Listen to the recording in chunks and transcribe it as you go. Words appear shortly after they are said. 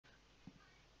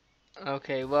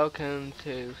Okay, welcome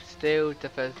to Steel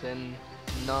Division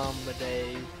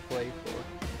Normandy 44.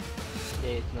 Yeah,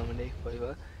 it's Normandy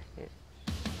 44. Yeah,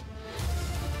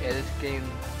 yeah, this game.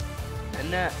 And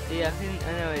yeah,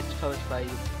 I know it's published by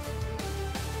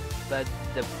but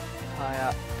the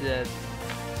the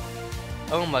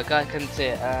oh my god, I couldn't say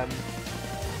it.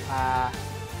 Uh,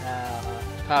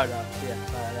 Paradox, yeah,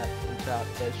 Paradox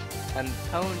Interactive. And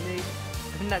apparently, I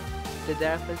think that the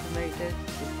developers who made this.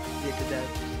 Yeah, the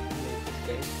developers who made this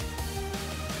game.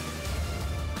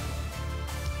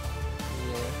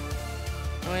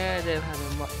 Yeah. Oh yeah, they have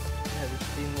a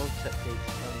Steam World update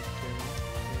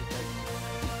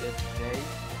today.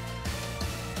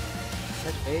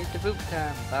 Let's play the boot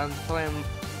camp. I'm playing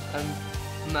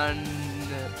man.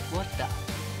 What the?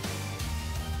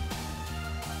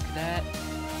 That.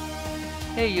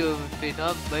 Hey, you have picked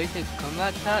up basic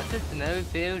combat tactics in every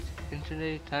field,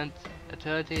 infantry, tanks,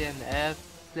 artillery, and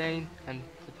airplane, and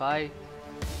supply.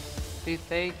 Be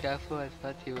very careful as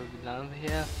what you will be down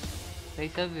here.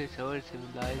 Make up your sword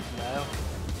civilized now.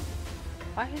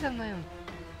 Why is that my own?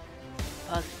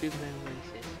 Us people and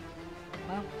racist.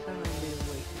 Well, some are being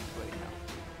racist right now.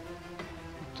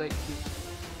 It's like he's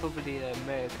probably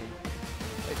American.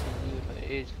 Actually, you but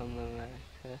it is from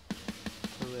America.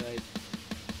 Probably like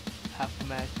half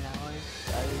American allies.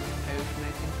 Irish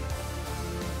American.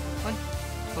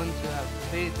 Once you have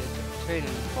completed the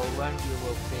training program, you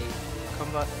will be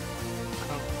combat.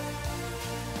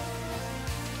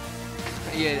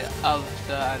 Yeah,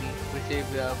 officer and receive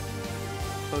your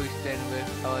posting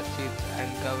with our chief and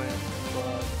government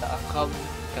for the common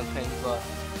campaign for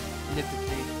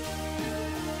liberty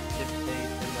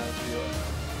in our view.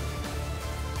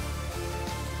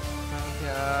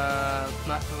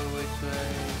 Matter which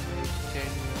way which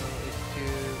general is to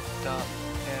stop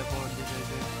airborne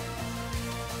division.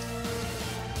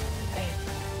 Hey,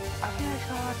 I think I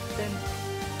saw then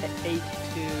at 82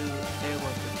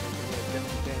 airborne division.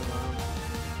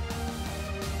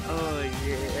 Oh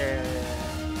yeah.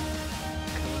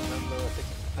 Can't remember what the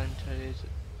country is.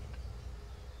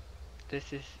 This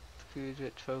is crews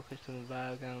which focus on the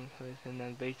battleground person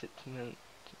and basic command.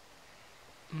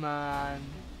 Man,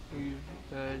 you've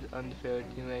heard on the field,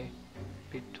 you may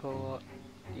be taught,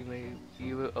 you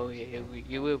will, oh yeah,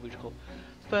 you will be taught.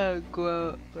 But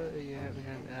grow, but yeah,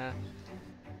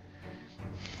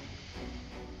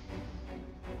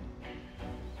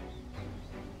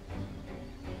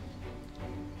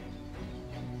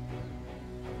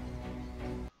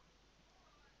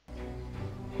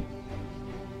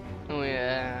 oh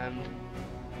yeah,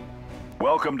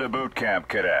 Welcome to Boot Camp,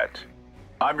 Cadet.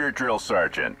 I'm your drill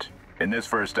sergeant. In this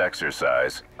first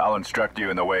exercise, I'll instruct you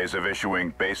in the ways of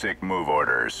issuing basic move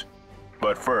orders.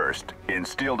 But first, in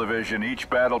Steel Division, each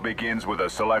battle begins with a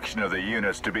selection of the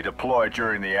units to be deployed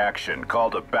during the action,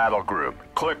 called a battle group.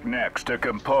 Click Next to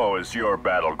compose your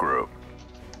battle group.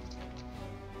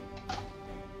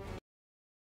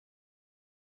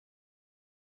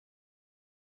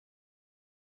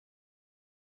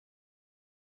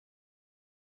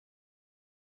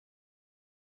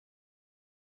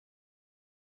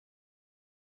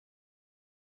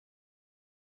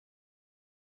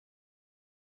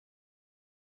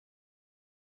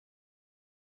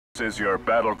 This is your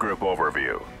battle group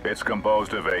overview. It's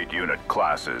composed of 8 unit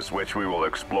classes, which we will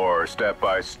explore step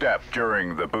by step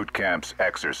during the boot camp's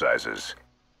exercises.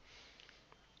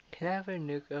 can I have a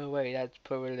nuke? Oh wait, that's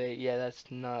probably, yeah, that's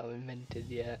not invented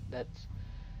yet. That's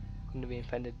going to be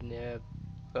invented in the,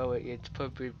 oh wait, it's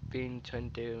probably being trying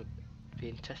to be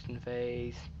in testing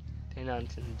phase. They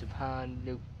announced in Japan,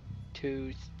 nuke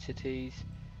 2 cities.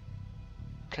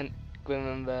 Can't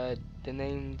remember the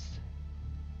names.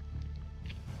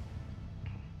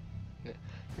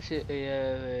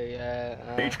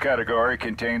 Each category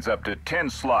contains up to 10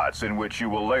 slots in which you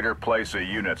will later place a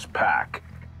unit's pack.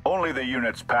 Only the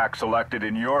unit's pack selected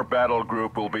in your battle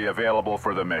group will be available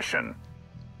for the mission.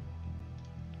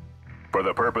 For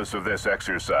the purpose of this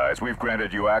exercise, we've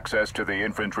granted you access to the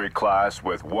infantry class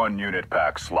with 1 unit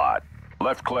pack slot.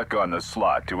 Left-click on the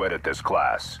slot to edit this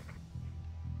class.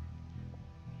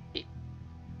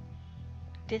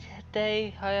 Did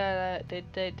they hire? Did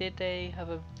they have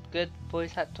a good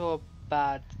voice actor or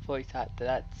bad voice actor?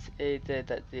 That's a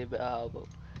bit horrible.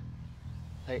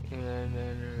 Like,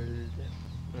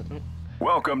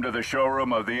 Welcome to the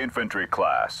showroom of the infantry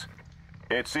class.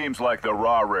 It seems like the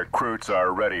raw recruits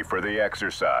are ready for the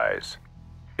exercise.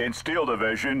 In Steel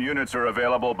Division, units are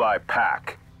available by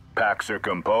pack. Packs are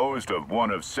composed of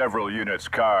one of several units'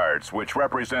 cards, which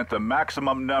represent the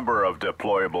maximum number of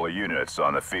deployable units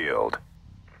on the field.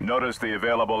 Notice the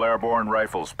available airborne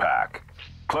rifles pack.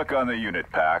 Click on the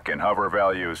unit pack and hover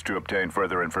values to obtain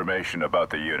further information about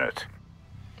the unit.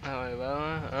 Alright,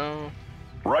 well,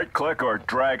 Right-click or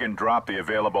drag and drop the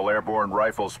available airborne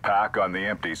rifles pack on the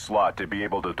empty slot to be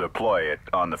able to deploy it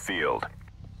on the field.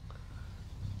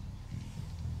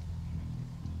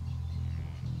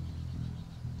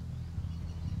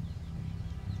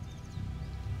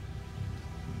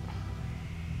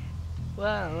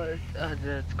 well,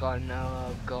 it's gone now,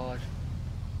 oh god.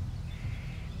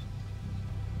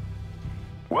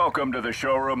 Welcome to the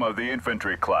showroom of the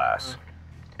infantry class.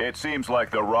 It seems like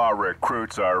the raw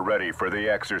recruits are ready for the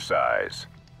exercise.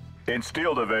 In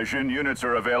Steel Division, units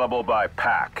are available by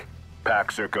pack.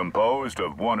 Packs are composed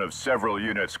of one of several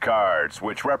units' cards,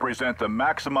 which represent the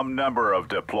maximum number of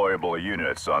deployable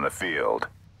units on the field.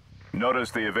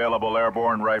 Notice the available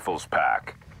airborne rifles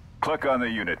pack. Click on the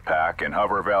unit pack and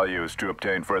hover values to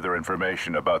obtain further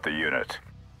information about the unit.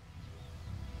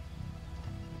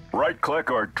 Right-click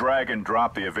or drag and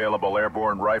drop the available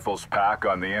airborne rifles pack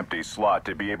on the empty slot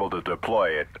to be able to deploy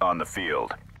it on the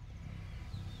field.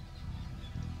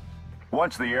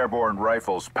 Once the airborne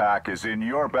rifles pack is in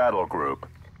your battle group,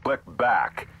 click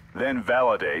back, then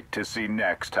validate to see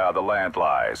next how the land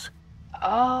lies.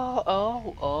 Oh.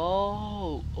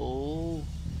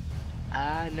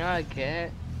 No, I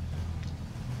can't.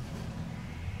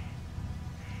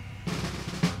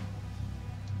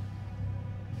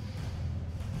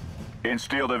 In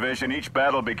Steel Division, each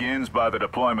battle begins by the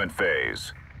deployment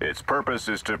phase. Its purpose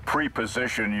is to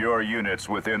pre-position your units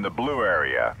within the blue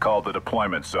area, called the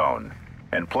deployment zone,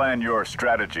 and plan your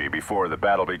strategy before the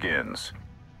battle begins.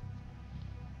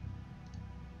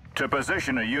 To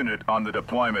position a unit on the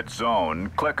deployment zone,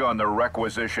 click on the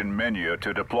requisition menu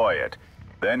to deploy it.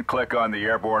 Then click on the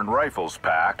airborne rifles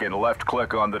pack and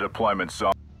left-click on the deployment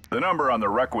zone. The number on the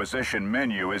requisition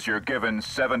menu is your given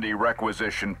 70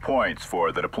 requisition points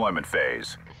for the deployment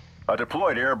phase. A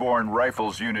deployed airborne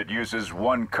rifles unit uses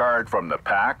 1 card from the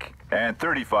pack and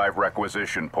 35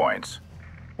 requisition points.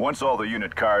 Once all the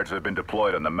unit cards have been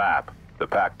deployed on the map, the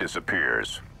pack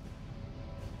disappears.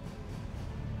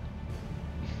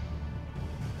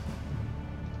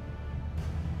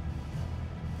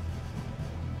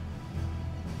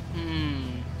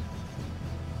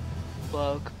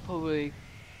 Well, I could probably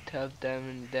tell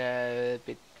them they're a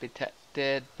bit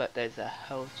protected, but there's a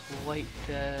house right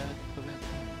there.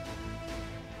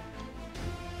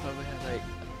 Probably have like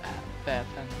a fair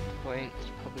fan points,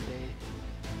 probably,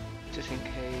 just in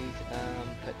case,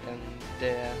 put them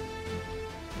there.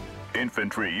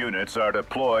 Infantry units are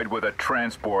deployed with a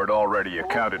transport already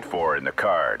accounted for in the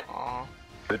card. Aww.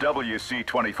 The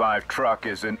WC-25 truck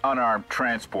is an unarmed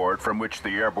transport from which the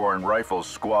airborne rifles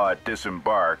squad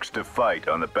disembarks to fight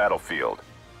on the battlefield.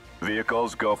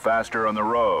 Vehicles go faster on the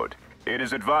road. It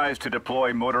is advised to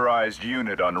deploy motorized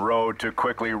unit on road to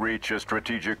quickly reach a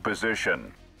strategic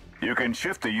position. You can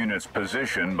shift the unit's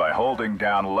position by holding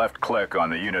down left-click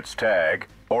on the unit's tag,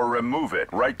 or remove it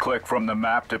right-click from the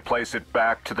map to place it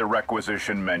back to the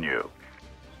requisition menu.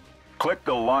 Click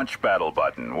the Launch Battle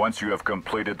button once you have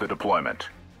completed the deployment.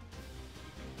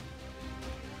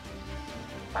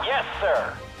 Yes,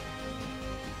 sir.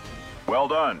 Well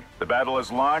done. The battle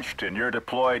is launched and your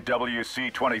deployed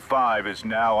WC-25 is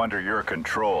now under your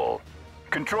control.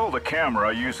 Control the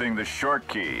camera using the short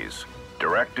keys.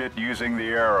 Direct it using the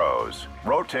arrows.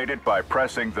 Rotate it by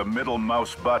pressing the middle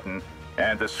mouse button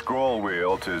and the scroll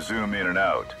wheel to zoom in and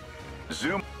out.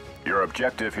 Zoom. Your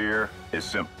objective here is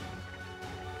simple.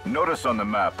 Notice on the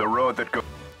map the road that goes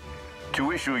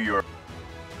to issue your...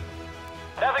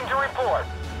 Nothing to report.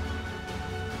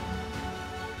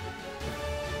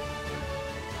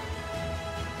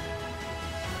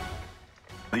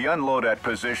 The unload at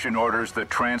position orders the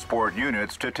transport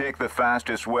units to take the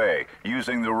fastest way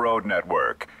using the road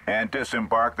network and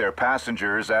disembark their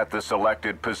passengers at the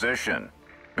selected position.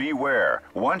 Beware,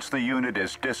 once the unit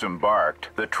is disembarked,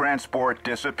 the transport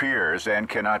disappears and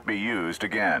cannot be used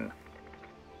again.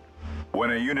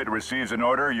 When a unit receives an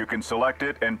order, you can select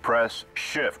it and press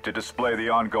Shift to display the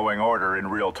ongoing order in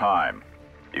real time.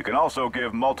 You can also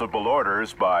give multiple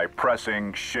orders by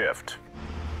pressing Shift.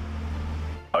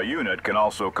 A unit can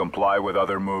also comply with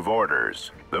other move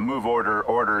orders. The move order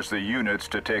orders the units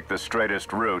to take the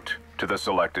straightest route to the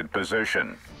selected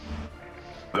position.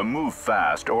 The Move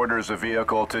Fast orders a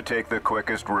vehicle to take the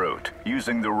quickest route,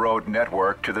 using the road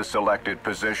network to the selected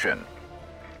position.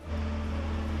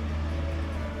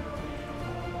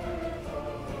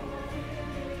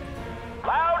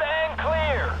 Loud and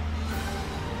clear.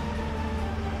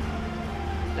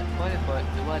 What if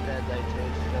the one that I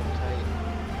chose sometime?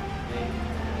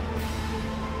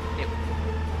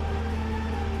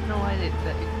 No, I did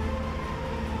that.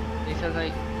 It sounds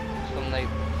like from like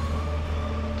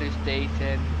the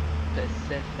Station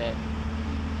Pacific.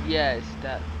 Yes,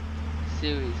 that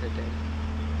series I did.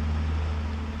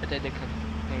 I did the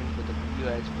campaign for the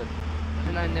US, but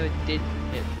then I never did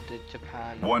it for the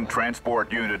Japan. One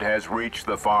transport unit has reached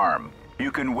the farm.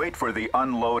 You can wait for the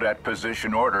unload at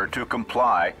position order to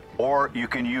comply, or you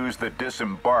can use the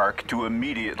disembark to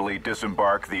immediately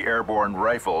disembark the airborne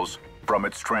rifles from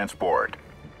its transport.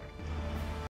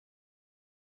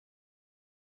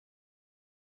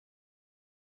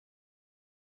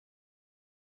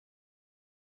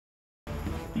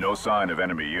 No sign of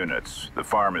enemy units. The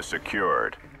farm is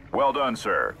secured. Well done,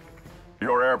 sir.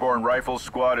 Your airborne rifles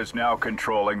squad is now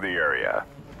controlling the area.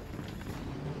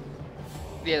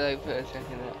 Yeah, like for a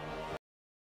second.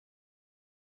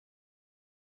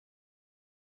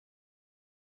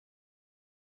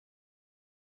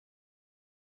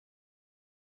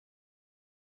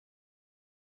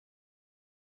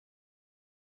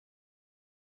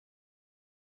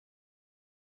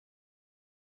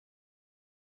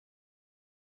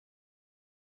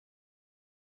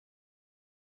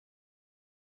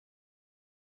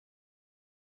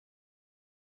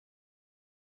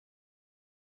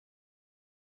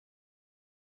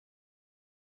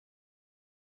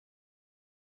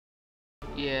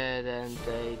 Yeah, then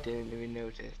they didn't even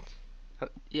notice.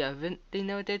 Yeah, when they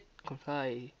know they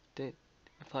comply. They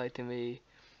reply to me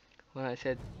when I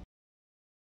said.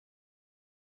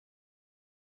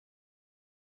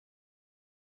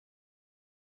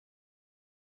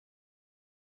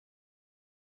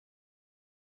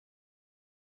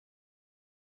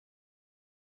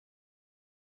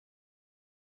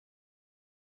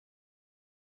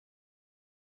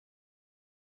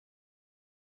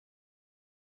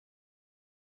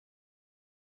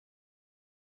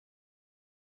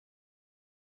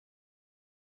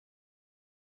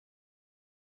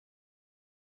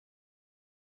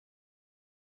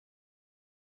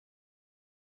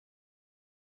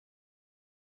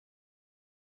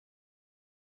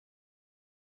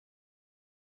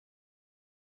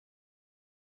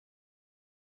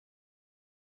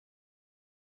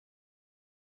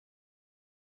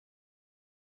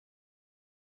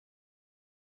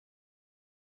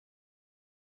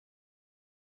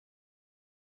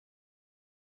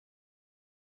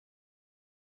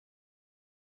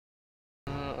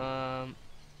 Um,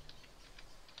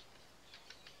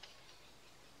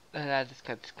 and that just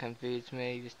got confused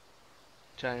me. Just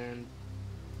trying.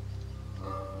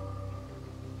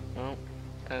 Oh,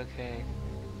 okay.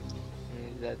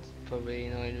 That's probably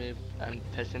annoying me. I'm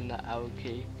pressing the arrow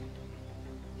key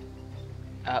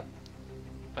up,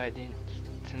 but I didn't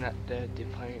select the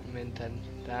department and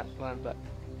that one, but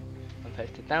I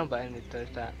pressed the down button, it does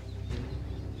that.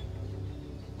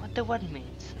 What the one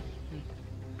means?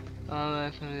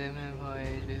 All from the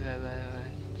employees before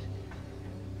relevant.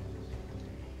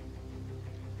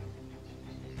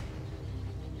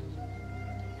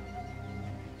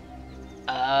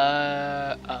 Oh.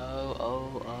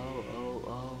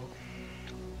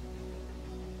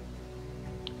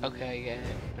 Okay, I get it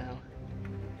now.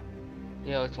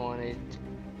 You always wanted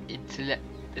it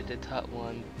selected the top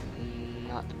one,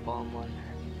 not the bottom one.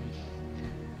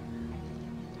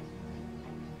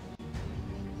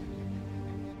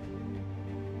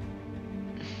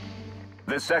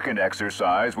 The second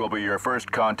exercise will be your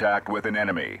first contact with an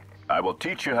enemy. I will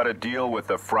teach you how to deal with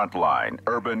the front line,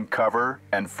 urban cover,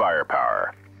 and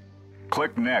firepower.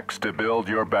 Click Next to build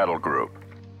your battle group.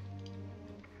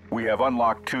 We have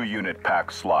unlocked 2 unit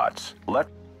pack slots.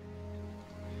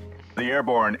 The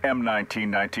airborne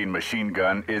M1919 machine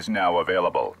gun is now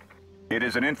available. It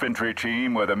is an infantry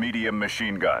team with a medium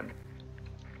machine gun.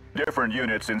 Different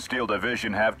units in Steel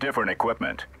Division have different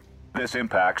equipment. This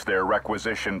impacts their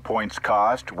requisition points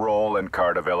cost, role, and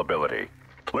card availability.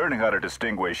 Learning how to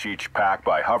distinguish each pack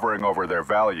by hovering over their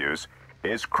values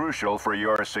is crucial for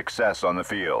your success on the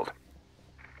field.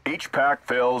 Each pack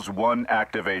fills 1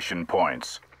 activation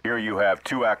points. Here you have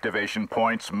 2 activation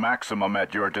points maximum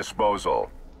at your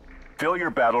disposal. Fill your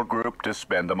battle group to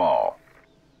spend them all.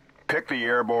 Pick the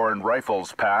Airborne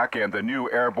Rifles pack and the new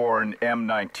Airborne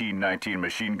M1919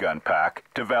 machine gun pack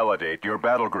to validate your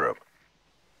battle group.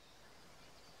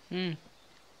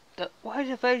 Why is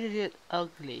the faces yet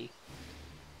ugly?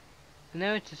 I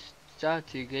know it's a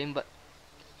starter game, but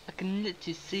I can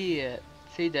literally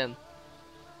see them.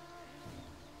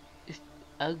 It's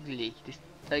ugly. It's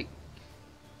like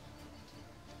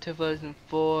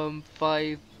 2004 and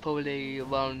 5, probably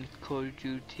around Call of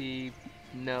Duty.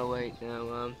 No, wait,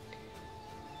 no,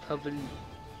 probably.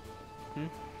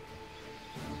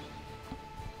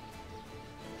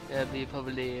 It'll be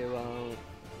probably around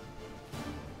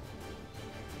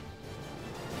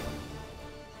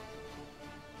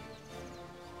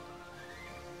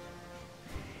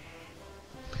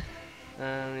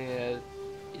Yeah,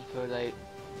 it's for like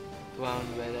the one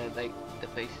where like the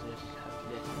faces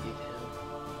have less detail.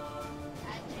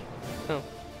 Oh.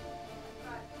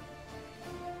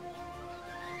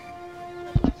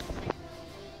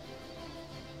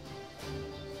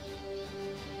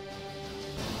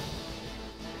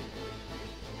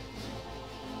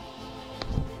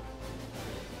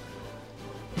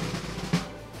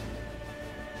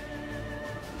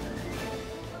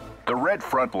 The red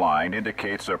front line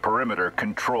indicates a perimeter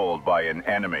controlled by an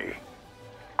enemy.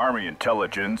 Army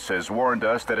intelligence has warned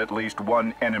us that at least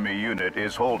one enemy unit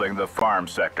is holding the farm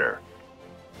sector.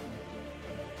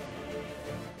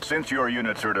 Since your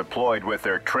units are deployed with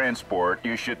their transport,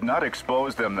 you should not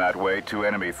expose them that way to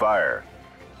enemy fire.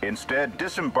 Instead,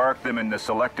 disembark them in the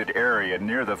selected area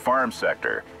near the farm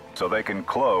sector so they can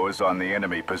close on the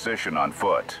enemy position on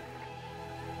foot.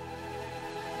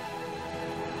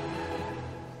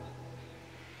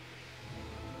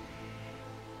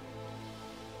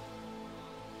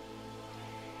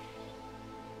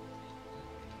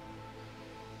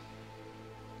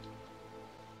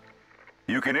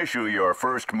 You can issue your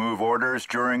first move orders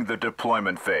during the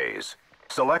deployment phase.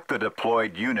 Select the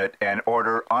deployed unit and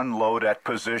order unload at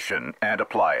position and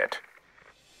apply it.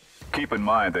 Keep in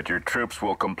mind that your troops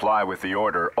will comply with the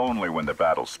order only when the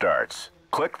battle starts.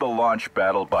 Click the Launch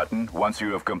Battle button once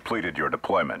you have completed your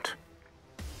deployment.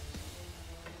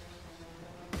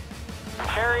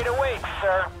 Chariot awaits,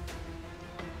 sir.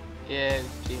 Yeah,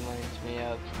 G minus me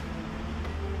up.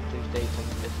 Please stay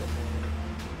some discipline.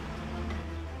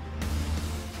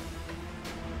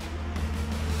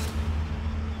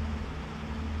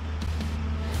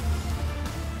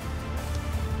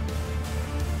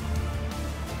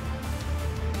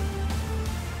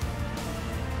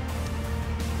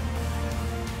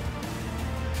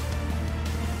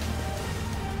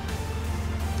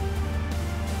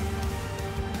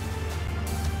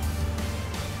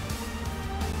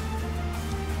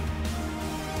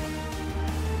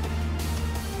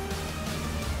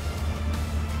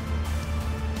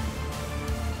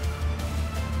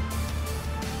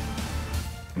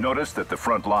 Notice that the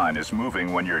front line is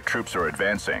moving when your troops are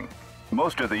advancing.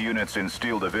 Most of the units in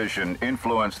Steel Division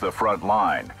influence the front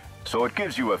line, so it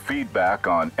gives you a feedback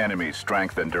on enemy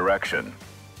strength and direction,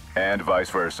 and vice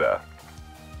versa.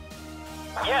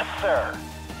 Yes, sir.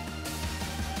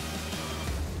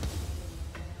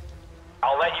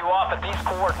 I'll let you off at these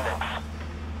coordinates.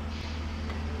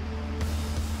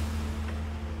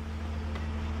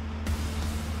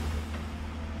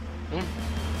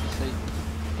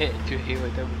 Hit to hero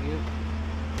W.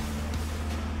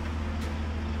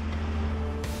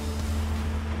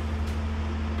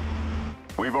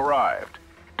 We've arrived.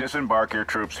 Disembark your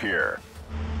troops here.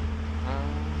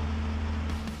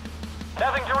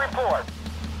 Nothing to report.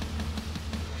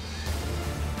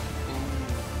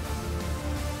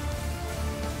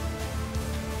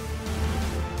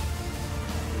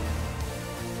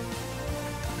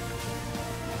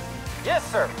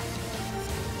 Yes, sir.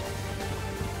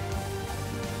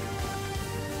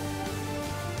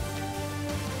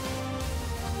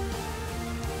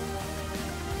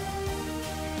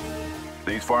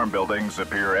 These farm buildings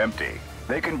appear empty.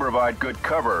 They can provide good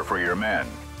cover for your men.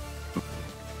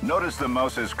 Notice the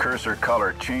mouse's cursor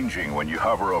color changing when you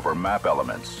hover over map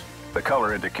elements. The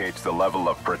color indicates the level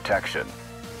of protection.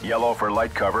 Yellow for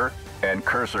light cover, and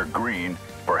cursor green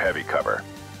for heavy cover.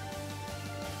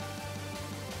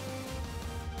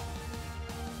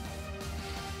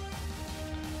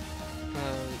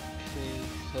 Okay,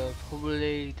 so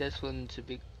probably this one to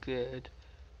be good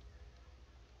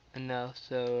enough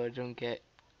so I don't get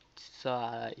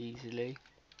shot at easily.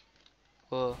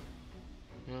 Or,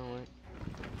 no wait.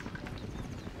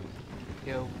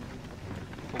 Yo.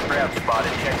 Ground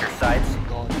spotted, check your sights.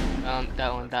 God.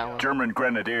 That one. German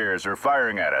grenadiers are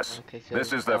firing at us. Okay, so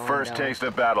This is the first taste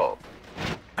of battle.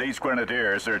 These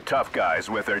grenadiers are tough guys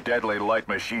with their deadly light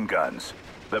machine guns.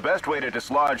 The best way to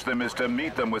dislodge them is to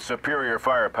meet them with superior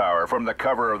firepower from the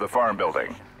cover of the farm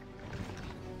building.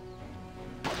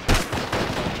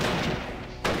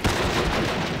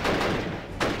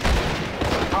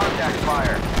 Contact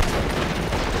fire.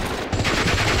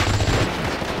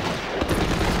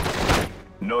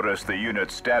 Notice the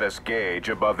unit status gauge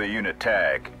above the unit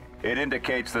tag. It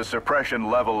indicates the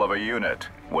suppression level of a unit.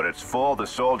 When it's full, the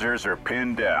soldiers are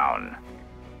pinned down.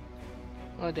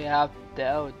 Oh, they have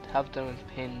them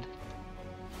pinned.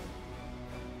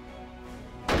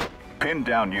 Pinned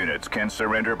down units can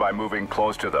surrender by moving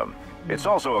close to them. It's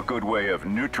also a good way of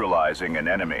neutralizing an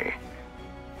enemy.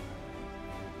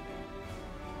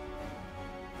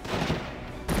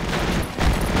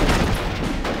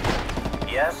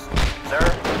 Yes, sir.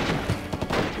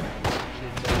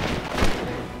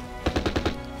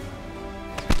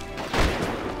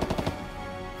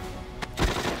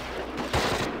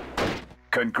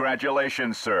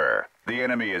 Congratulations, sir. The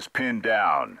enemy is pinned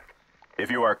down.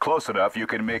 If you are close enough, you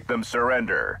can make them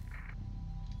surrender.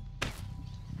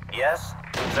 Yes,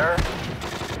 sir.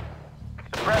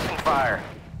 Suppressing fire.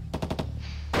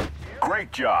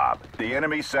 Great job. The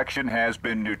enemy section has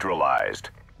been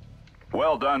neutralized.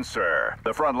 Well done, sir.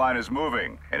 The front line is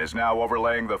moving and is now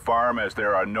overlaying the farm as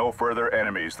there are no further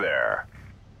enemies there.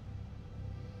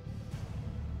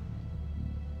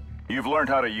 You've learned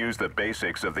how to use the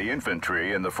basics of the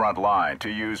infantry in the front line to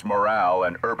use morale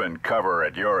and urban cover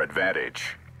at your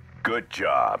advantage. Good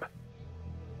job.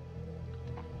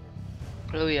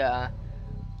 Oh yeah.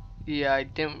 Yeah, I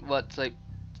didn't watch like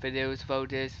videos about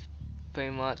this very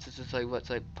much. It's just like watch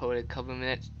like probably a couple of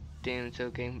minutes. I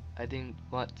didn't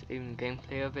watch even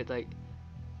gameplay of it. Like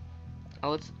I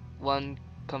watched one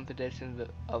competition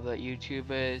of the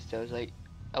YouTubers. There was like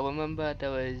I remember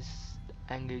there was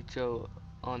Angry Joe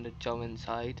on the German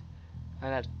side,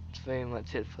 and that's very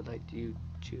much it for like the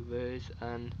YouTubers.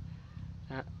 And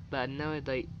but now it's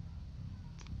like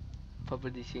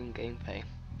probably seen gameplay,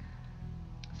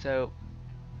 so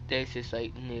this is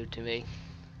like new to me.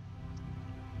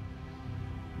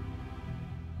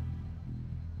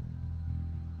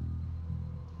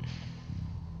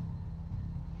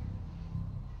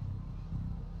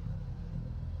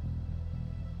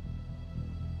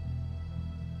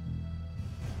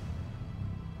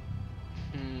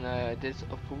 This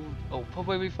will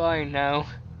probably be fine now.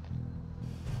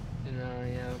 Yeah,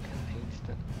 campaign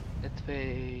stuff. Let's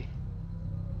be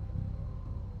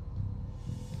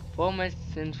 4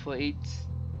 missions for each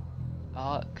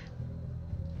arc.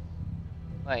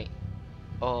 Wait.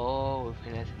 Oh, we're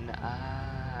finishing.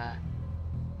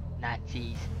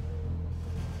 Nazis.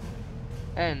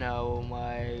 And now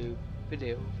my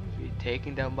video will be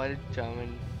taken down by the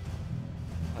German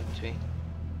country.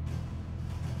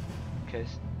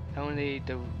 Because only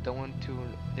the one to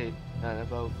they learn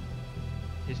about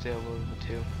Israel World War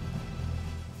II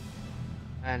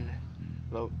and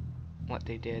about what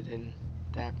they did and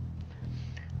that.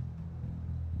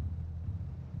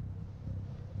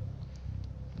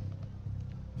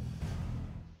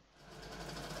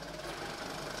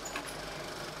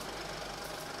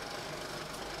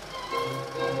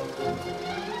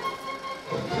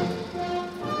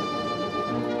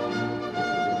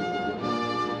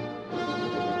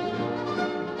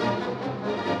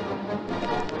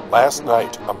 Last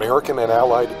night, American and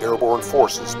Allied airborne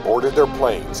forces boarded their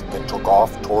planes and took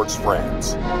off towards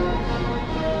France.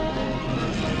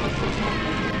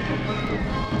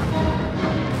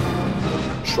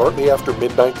 Shortly after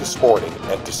midnight this morning,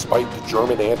 and despite the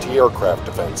German anti-aircraft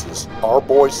defenses, our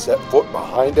boys set foot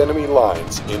behind enemy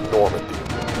lines in Normandy.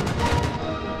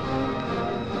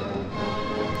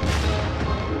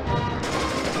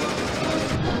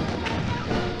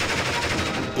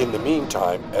 In the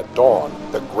meantime, at dawn,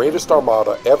 the greatest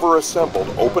armada ever assembled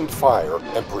opened fire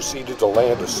and proceeded to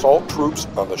land assault troops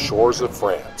on the shores of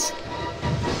France.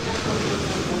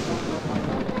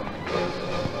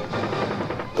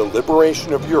 The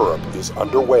liberation of Europe is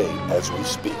underway as we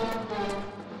speak.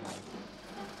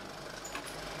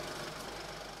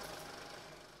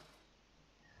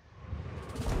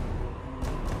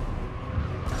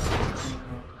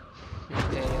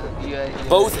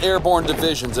 Both airborne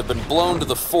divisions have been blown to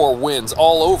the four winds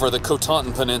all over the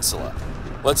Cotentin Peninsula.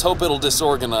 Let's hope it'll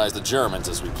disorganize the Germans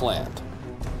as we planned.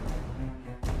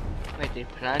 Wait, they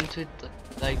plan to,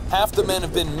 like... Half the men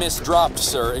have been misdropped,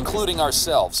 sir, including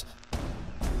ourselves.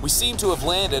 We seem to have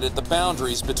landed at the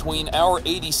boundaries between our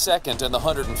 82nd and the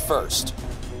 101st.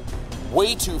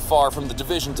 Way too far from the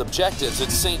division's objectives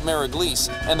at St. Mary-Glise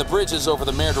and the bridges over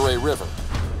the Merderet River.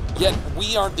 Yet,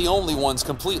 we aren't the only ones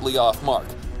completely off mark.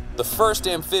 The first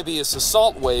amphibious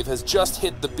assault wave has just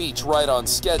hit the beach right on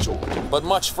schedule, but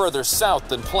much further south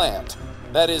than planned.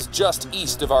 That is, just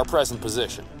east of our present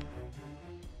position.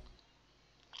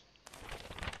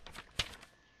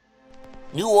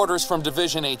 New orders from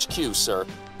Division HQ, sir.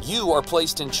 You are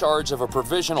placed in charge of a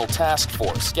provisional task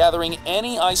force, gathering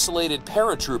any isolated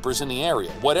paratroopers in the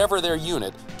area, whatever their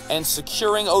unit, and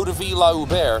securing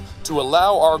Eau-de-Ville-la-Hubert to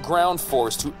allow our ground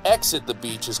force to exit the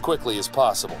beach as quickly as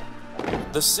possible.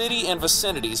 The city and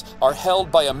vicinities are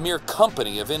held by a mere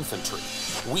company of infantry.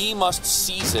 We must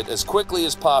seize it as quickly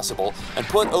as possible and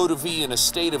put Eau-de-Ville in a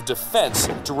state of defense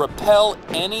to repel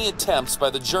any attempts by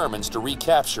the Germans to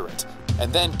recapture it,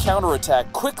 and then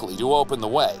counterattack quickly to open the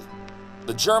way.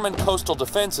 The German coastal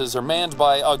defenses are manned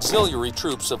by auxiliary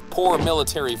troops of poor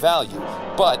military value,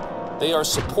 but they are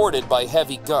supported by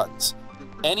heavy guns.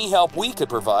 Any help we could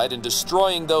provide in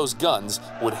destroying those guns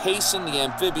would hasten the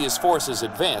amphibious forces'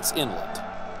 advance inland.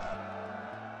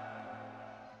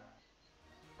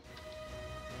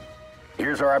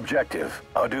 Here's our objective,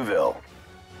 Auduville.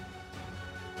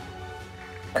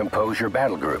 Compose your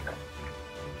battle group.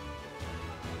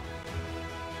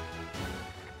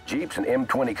 Jeeps and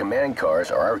M20 command cars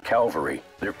are our cavalry.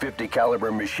 Their 50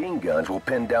 caliber machine guns will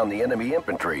pin down the enemy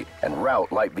infantry and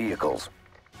rout light vehicles.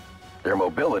 Their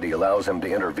mobility allows them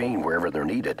to intervene wherever they're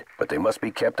needed, but they must be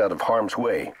kept out of harm's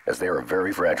way as they are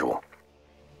very fragile.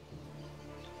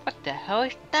 What the hell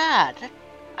is that? That's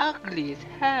ugly as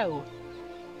hell.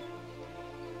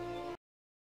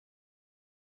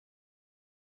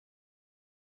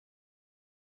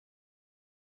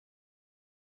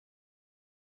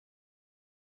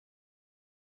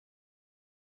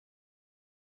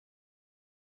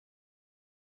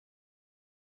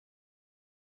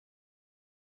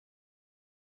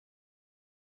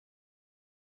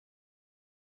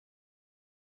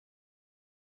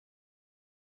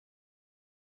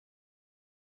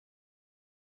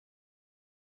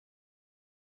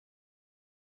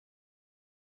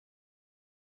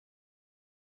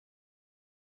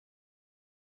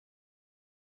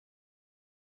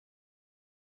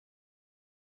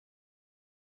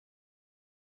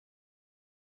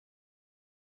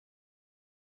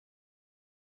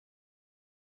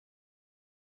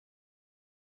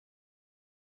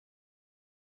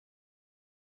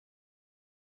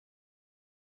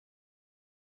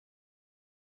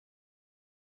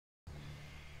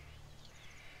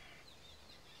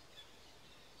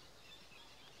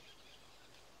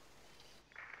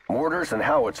 Mortars and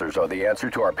howitzers are the answer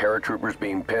to our paratroopers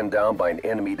being pinned down by an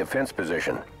enemy defense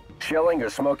position. Shelling or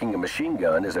smoking a machine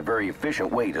gun is a very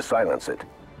efficient way to silence it.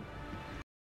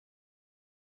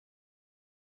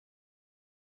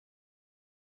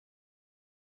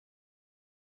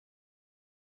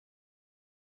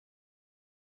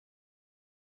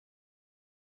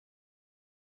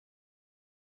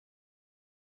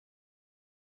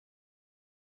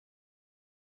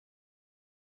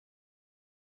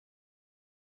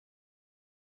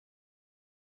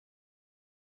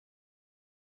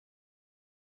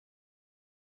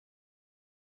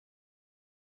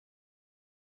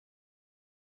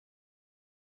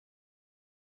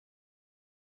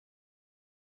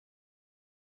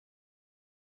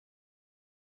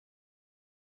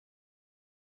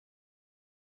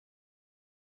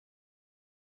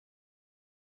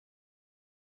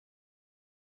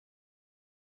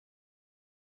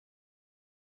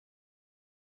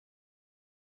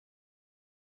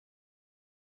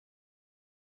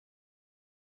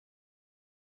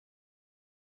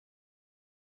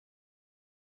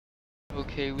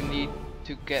 Okay, we need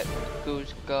to get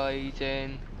those guys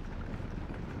in.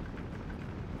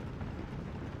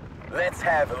 Let's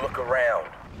have a look around.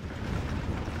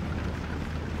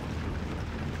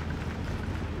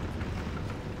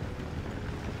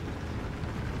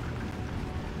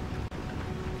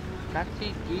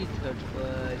 Actually, research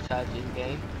for Sergeant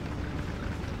game.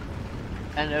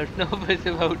 And there's no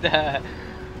visible there.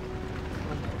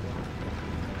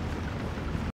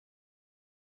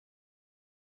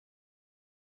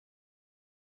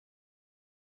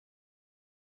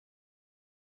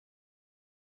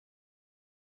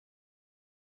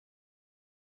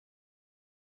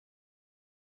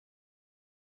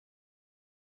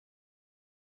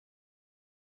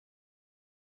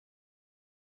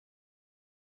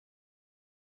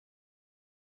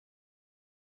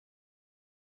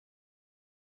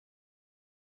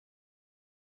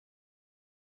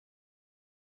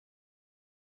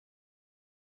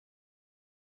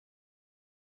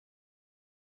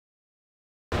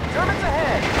 Germans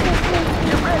ahead!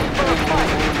 Get ready for a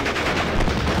fight!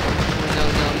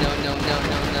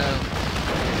 No.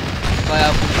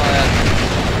 Fire.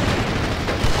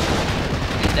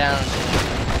 Get down.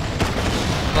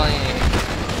 Fire.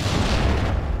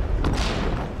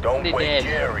 Don't They wait, did.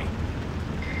 Jerry.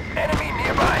 Enemy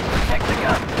nearby. Protect the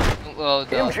gun. Well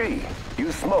done. MG,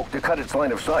 use smoke to cut its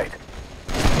line of sight.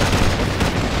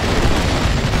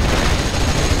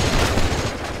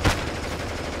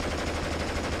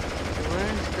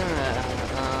 Where's that?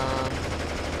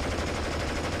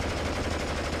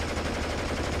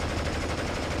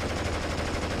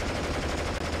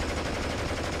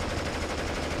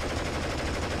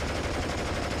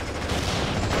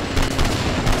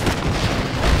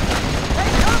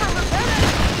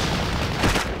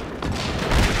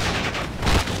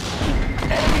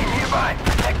 Enemy nearby.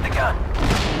 Protect the gun.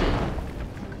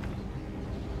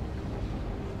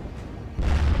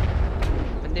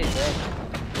 What is that?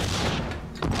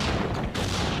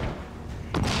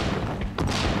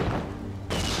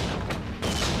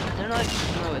 I don't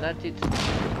know, that is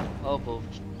horrible.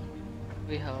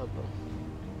 Very horrible.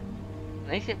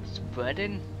 Nice it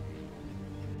spreading.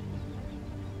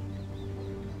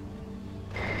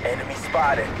 Enemy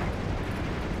spotted.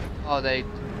 Oh, they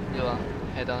do a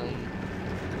head-on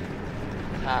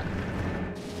attack.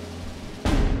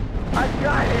 I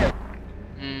got him.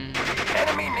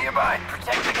 Enemy nearby.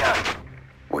 Protect the gun.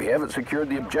 We haven't secured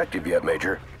the objective yet,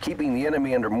 Major. Keeping the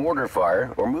enemy under mortar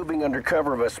fire or moving under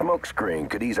cover of a smoke screen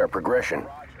could ease our progression.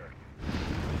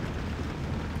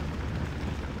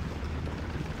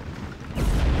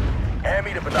 Hand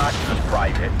me the binoculars,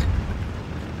 Private.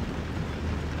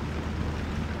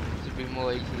 This would be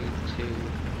more easy to see.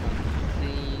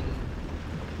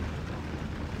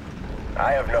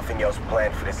 I have nothing else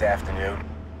planned for this afternoon.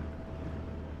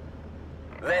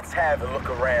 Let's have a look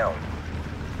around.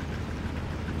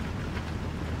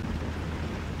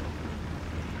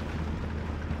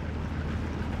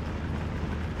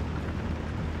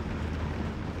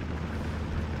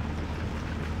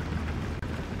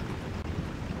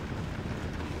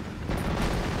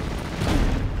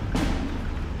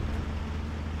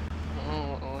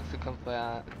 What's the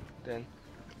comfort then?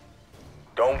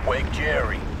 Don't wake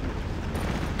Jerry.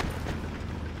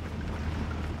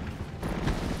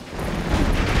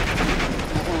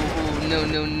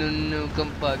 No,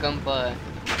 gunfire.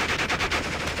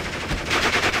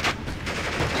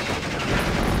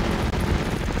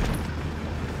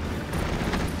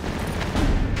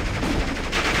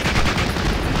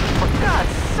 For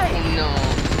God's sake! No.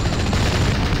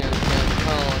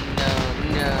 Oh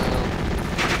no.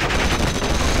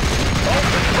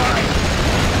 Open fire!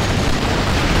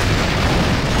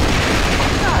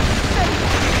 For God's sake!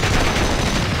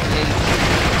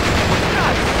 For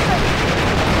God's sake!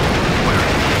 Where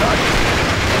is he, son?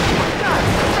 For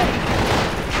God's sake!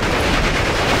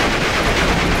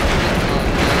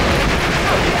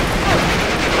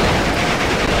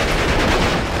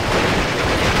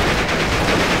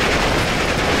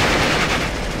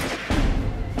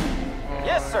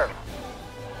 Yes, sir.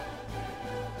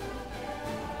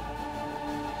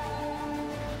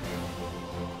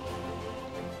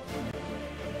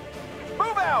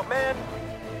 Move out, man.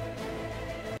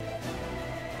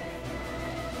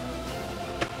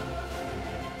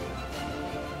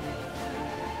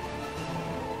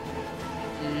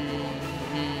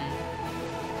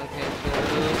 Okay,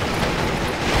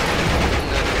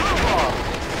 Move on.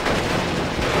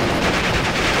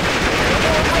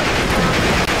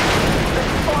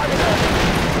 Let's fire it up.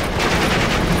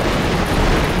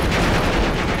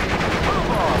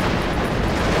 Move on.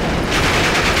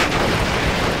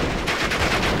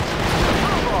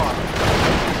 Move on.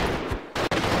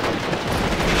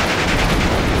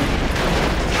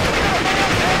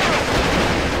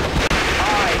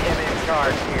 I am in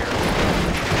charge here.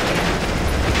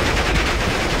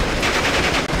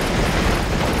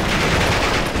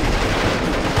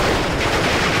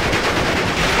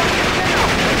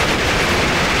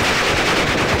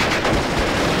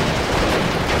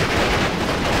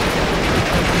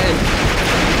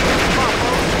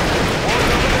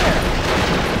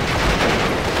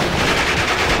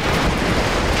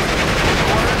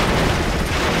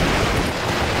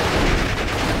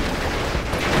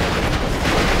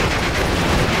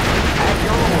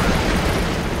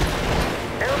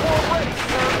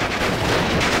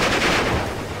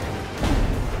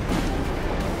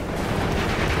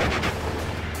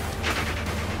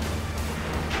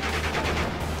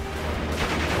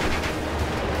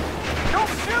 Don't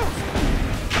shoot!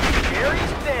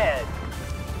 Gary's dead.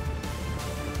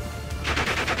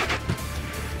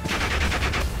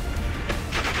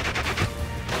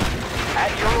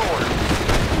 At your order.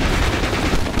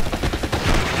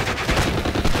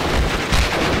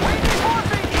 Waiting for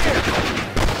me here.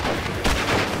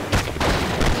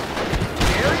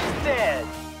 Gary's dead.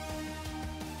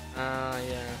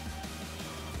 yeah.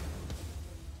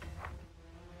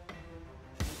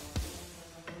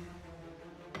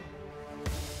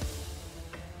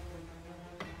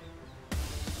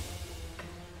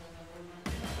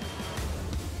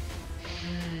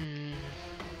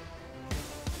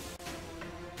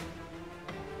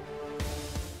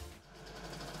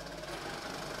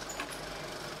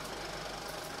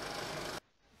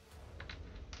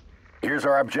 Here's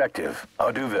our objective,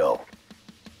 Auduville.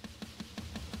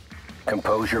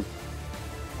 Compose your...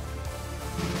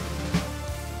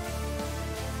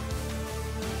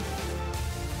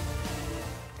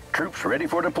 Troops ready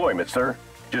for deployment, sir.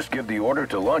 Just give the order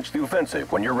to launch the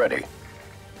offensive when you're ready.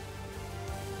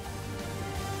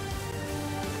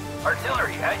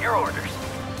 Artillery at your orders.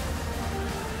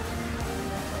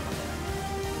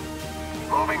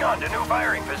 Moving on to new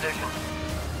firing position.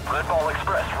 Football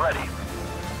Express ready.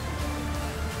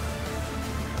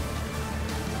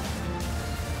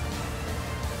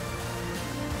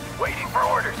 Waiting for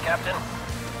orders, Captain.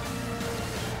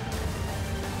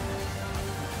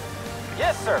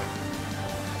 Yes, sir.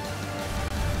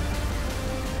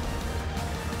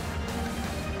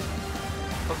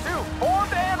 Platoon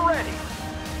formed and ready.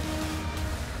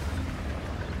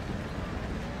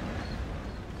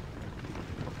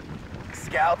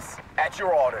 Scouts, at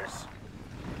your orders.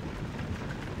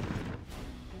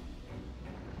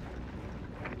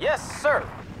 Yes, sir.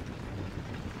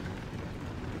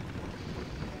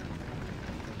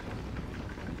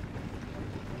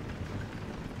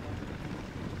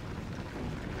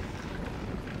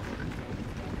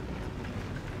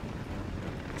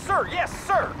 Sir, yes,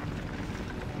 sir.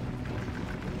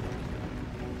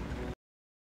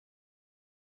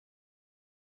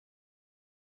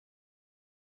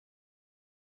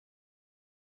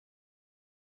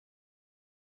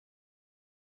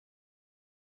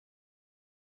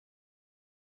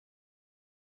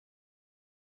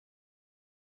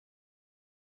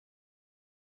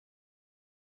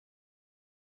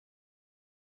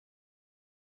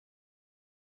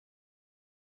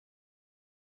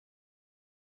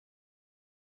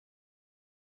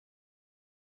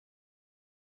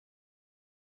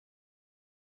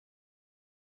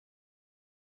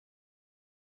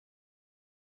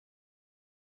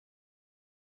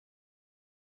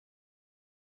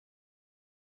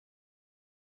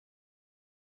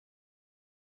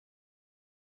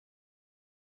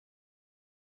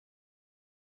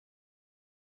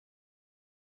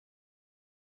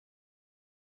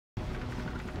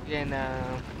 Again,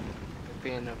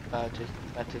 being about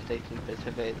to station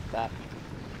Pacific back.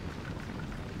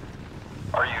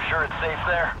 Are you sure it's safe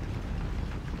there?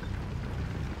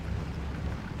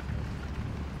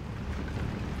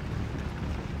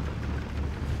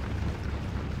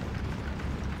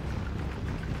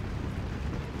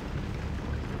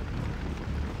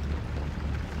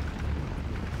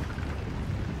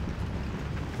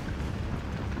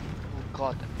 Oh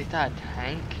god, is that a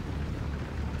tank?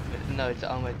 No, it's an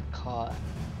armored car.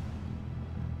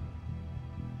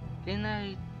 Didn't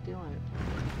I do it?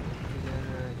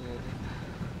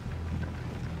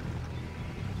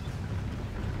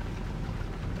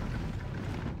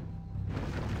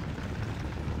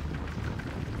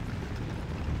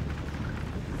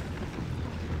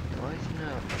 Why is it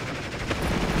not?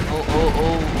 Oh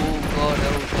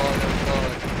god,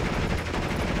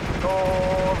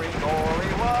 Gory, gory,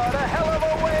 what a hell of a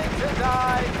way to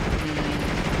die!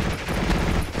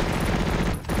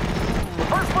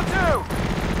 First platoon!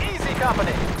 Easy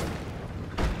company!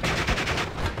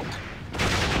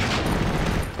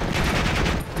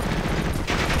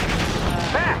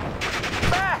 Back!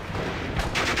 Back!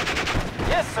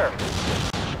 Yes, sir!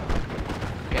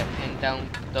 Get pinned down,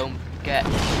 don't get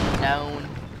down.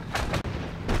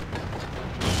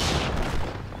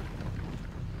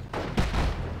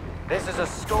 This is a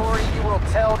story you will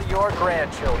tell to your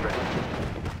grandchildren.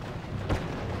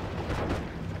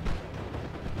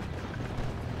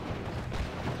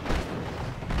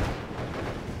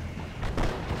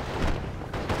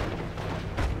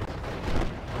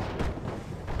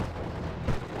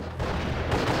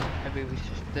 Heavy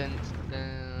resistance.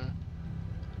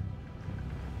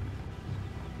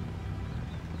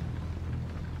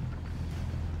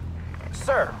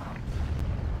 Sir!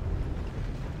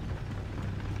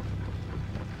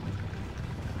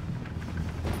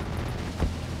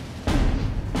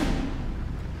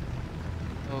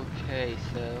 Okay,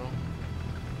 so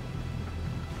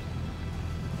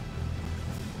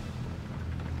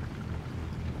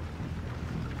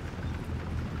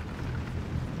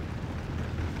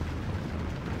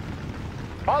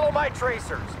Follow my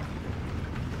tracers.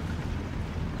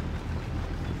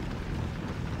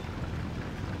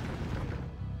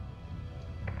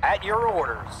 At your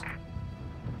orders.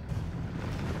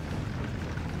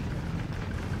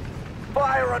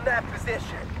 Fire on that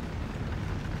position.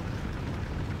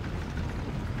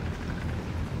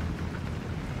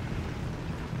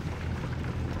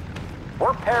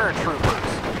 We're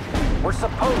paratroopers. We're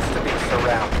supposed to be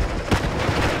surrounded.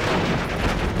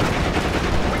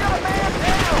 We got a man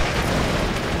down!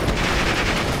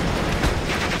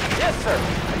 Yes, sir.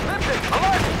 Listen,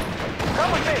 alert!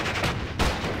 Come with me.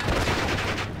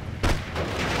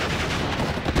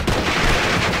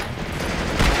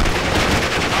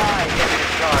 I get in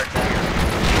charge here.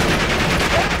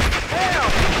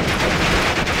 Down!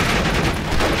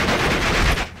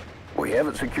 We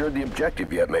haven't secured the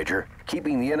objective yet, Major.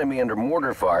 Keeping the enemy under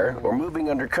mortar fire or moving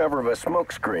under cover of a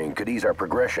smoke screen could ease our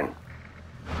progression.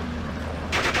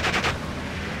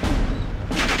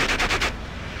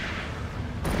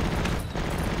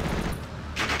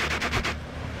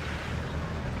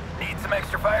 Need some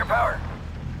extra firepower?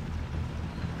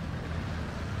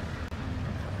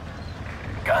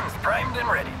 Guns primed and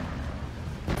ready.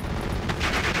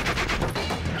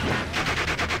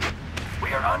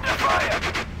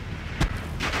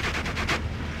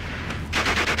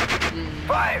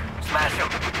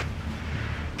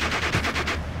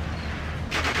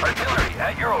 Artillery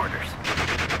at your orders.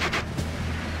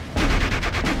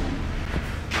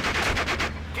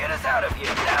 Get us out of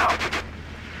here now.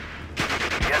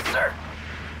 Yes, sir.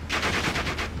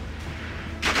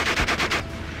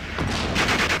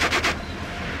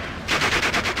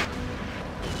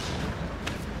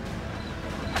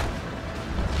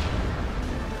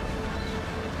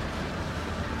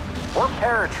 We're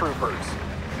paratroopers.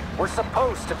 We're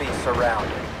supposed to be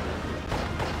surrounded.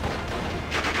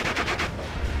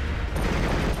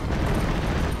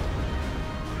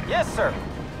 Yes, sir.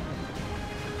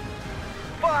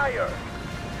 Fire!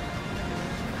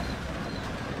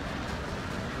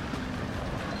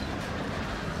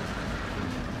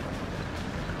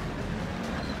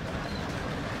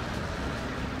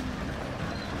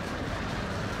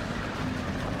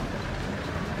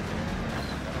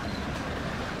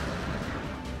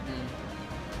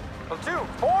 Platoon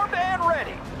formed and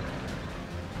ready.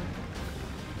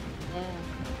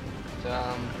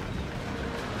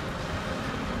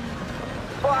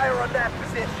 Fire on that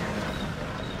position.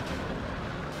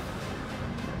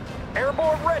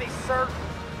 Airborne ready, sir.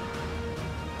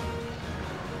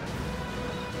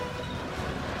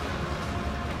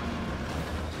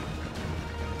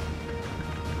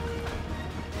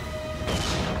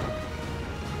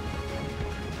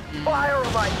 Fire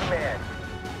on my command.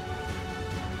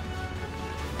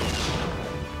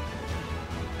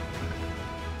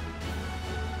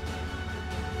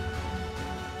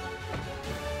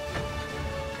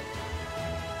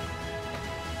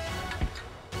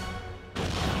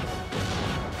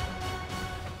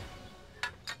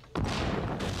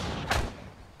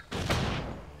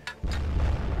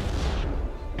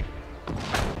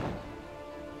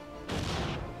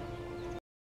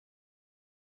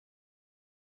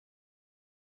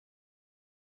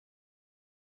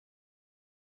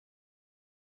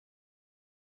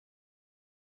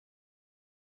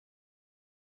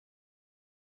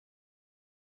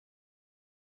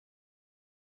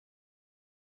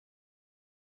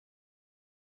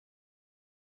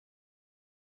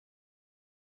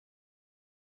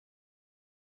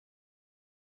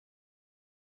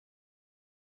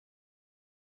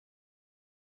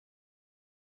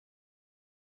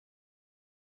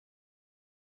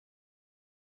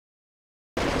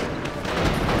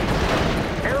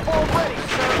 Airborne ready,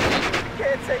 sir.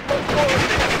 Can't take much more of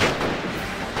this.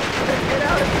 Let's get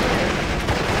out of here.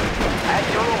 At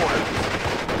your orders.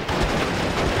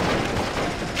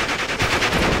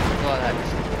 Oh, that's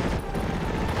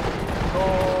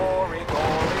Gory,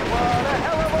 gory, what a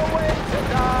hell of a way to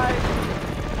die.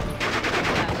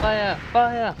 fire!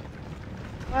 Fire!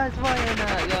 Where's fire in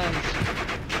that,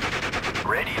 guys?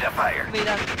 Ready to fire. Me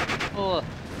that. Oh,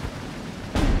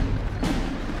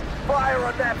 Fire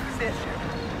on that position.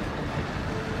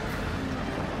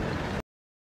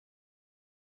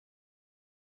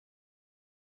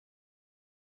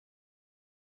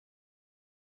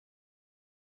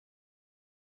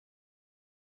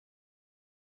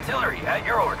 Artillery at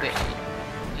your orders.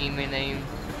 demon name.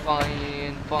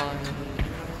 Fine.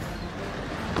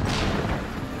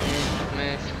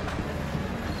 Miss.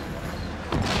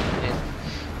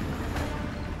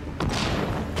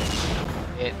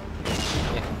 Hit.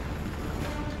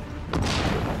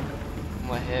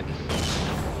 What hit?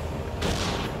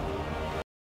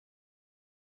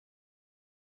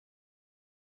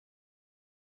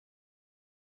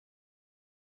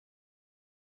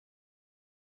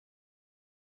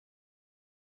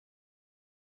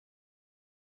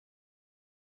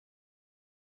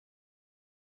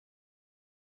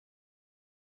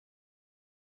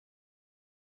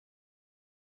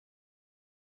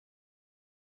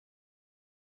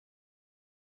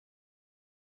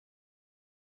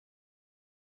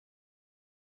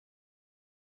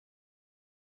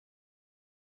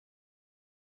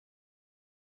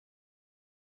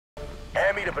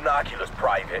 Hand me the binoculars,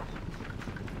 Private.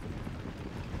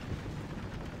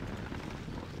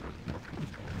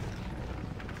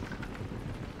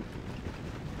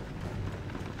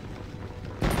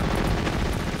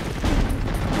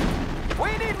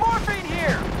 We need morphine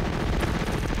here.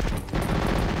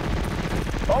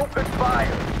 Open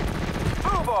fire.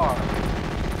 Fubar.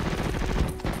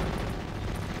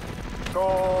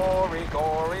 Gory,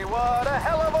 gory, what a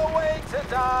hell of a way to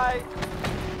die.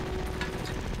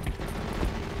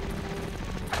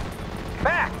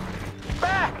 Back!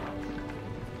 Back!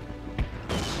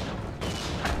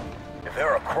 If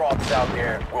there are crops out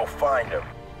there, we'll find them.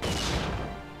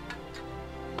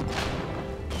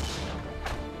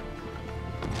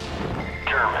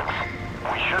 Germans,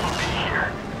 we shouldn't be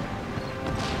here.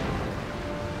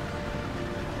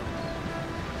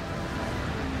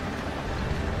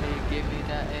 Can you give me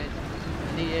that edge?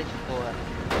 I Normandy is for.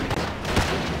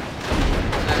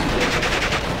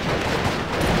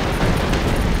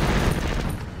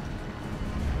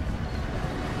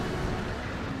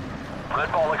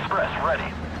 Red Ball Express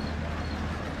ready.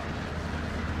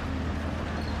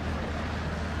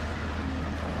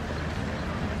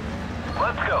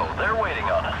 Let's go. They're waiting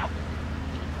on us.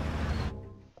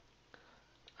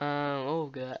 Oh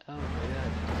god, oh my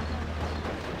god.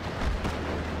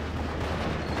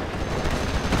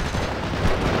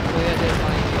 Where are they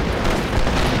flying?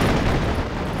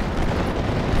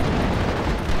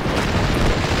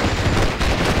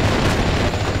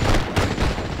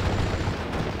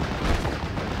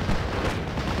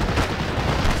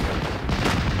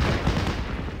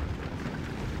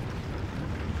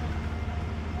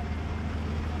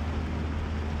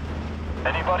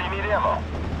 Anybody need ammo?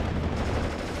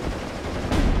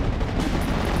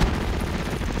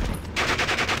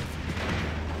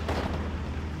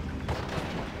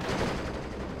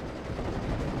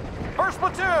 First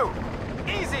platoon!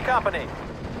 Easy company!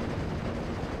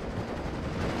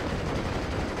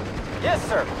 Yes,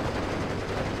 sir.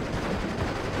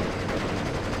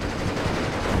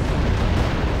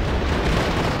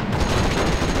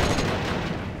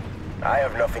 I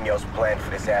have nothing else planned for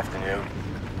this afternoon.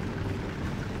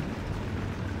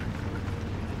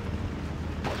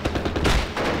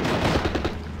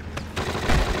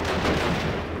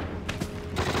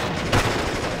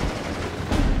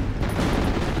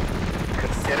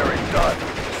 Consider it done,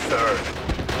 sir.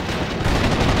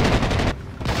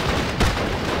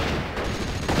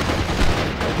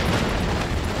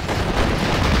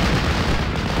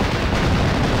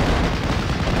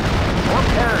 More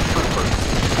paratroopers.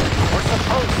 We're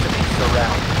supposed to be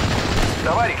surrounded.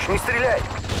 Товарищ, не стреляй!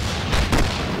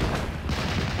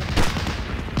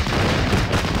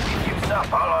 We've used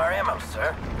up all our ammo,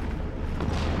 sir.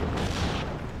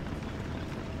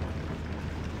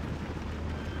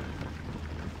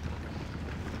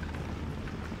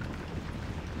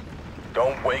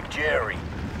 Don't wake Jerry.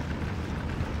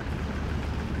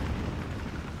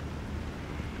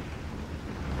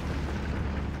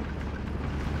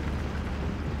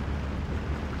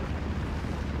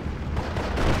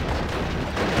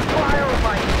 Fire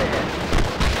right there.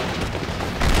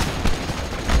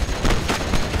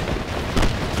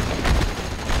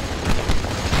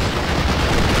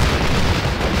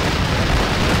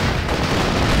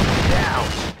 Down.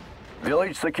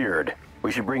 Village secured.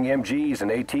 We should bring MGs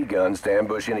and AT guns to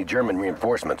ambush any German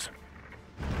reinforcements.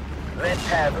 Let's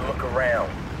have a look around.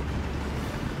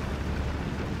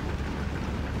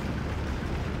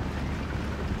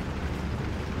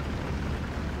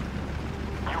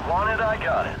 You want it, I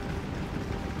got it.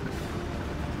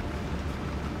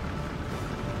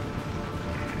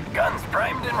 Guns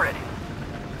primed and ready.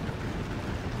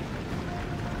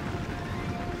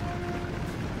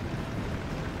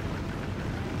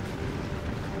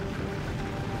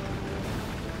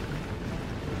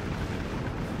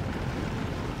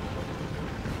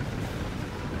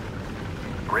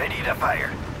 Ready to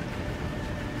fire.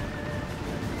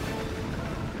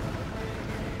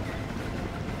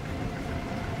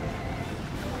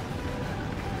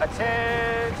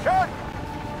 Attention!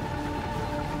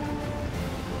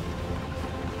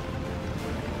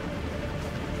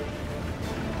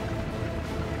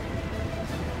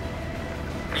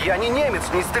 Я не немец,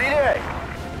 не стреляй!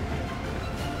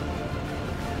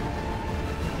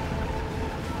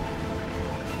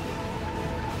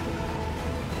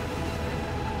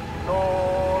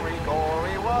 Gory,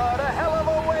 gory, what a hell of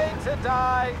a way to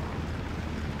die!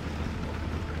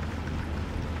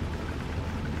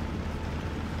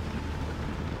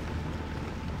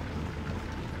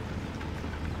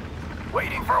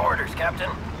 Waiting for orders, Captain.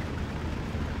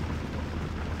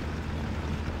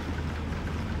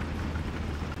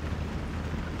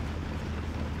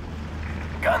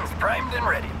 Guns primed and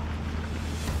ready.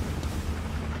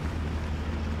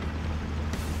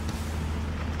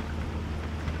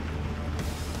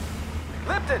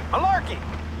 Lipton, Malarkey,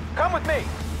 come with me.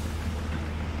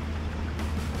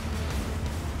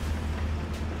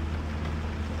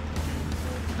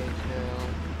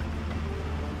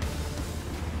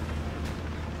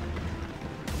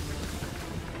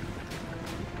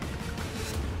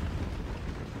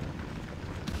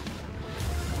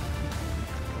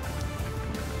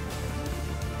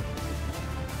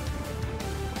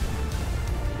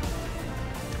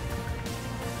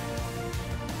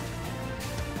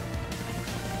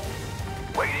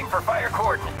 Waiting for fire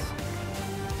coordinates.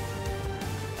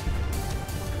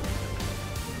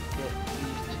 Get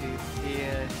these two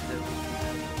here so we can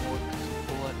have more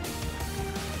support.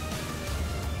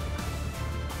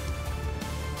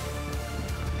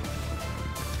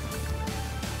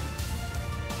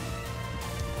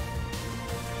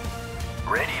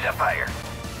 to fire.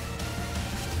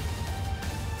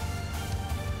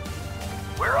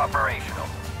 We're operational.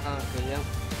 Okay, yep.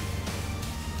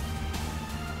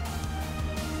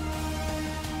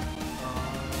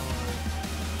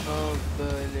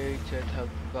 Overrated have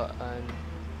gotten.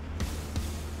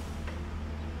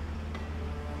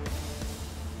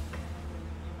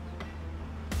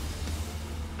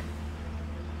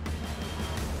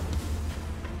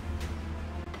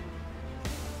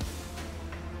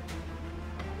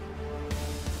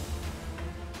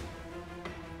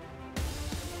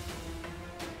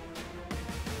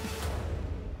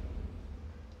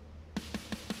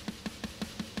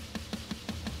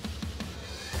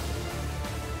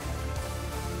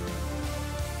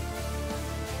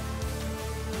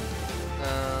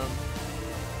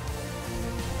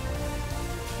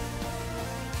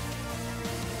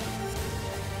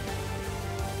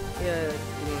 Yeah, I'm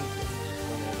just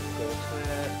gonna go to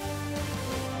it.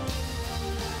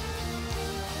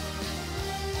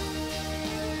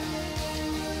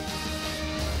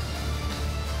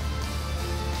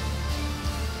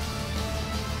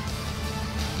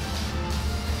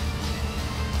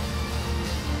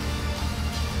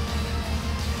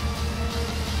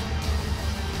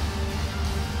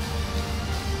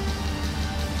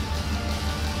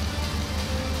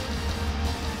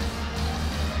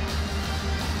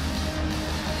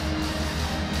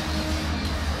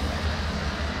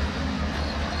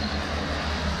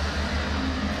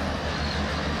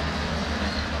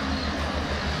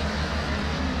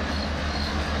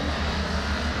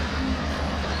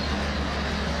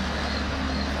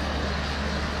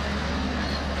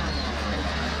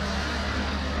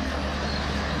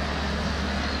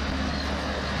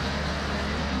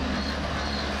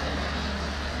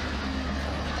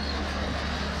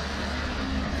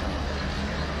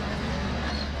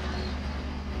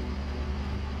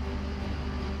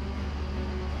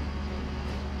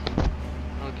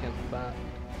 Okay, I'm back.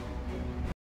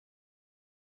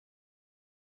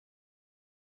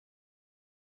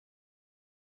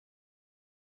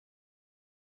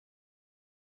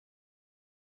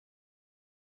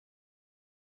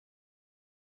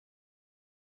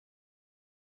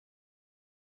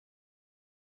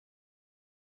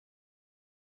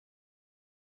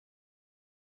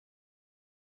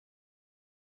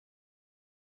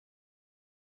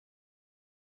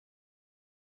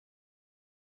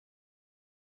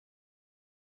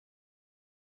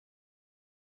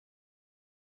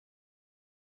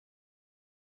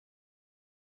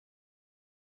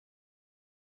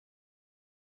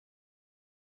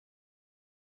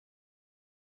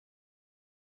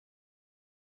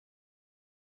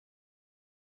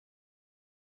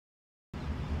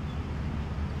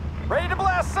 Ready to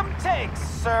blast some tanks,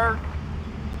 sir.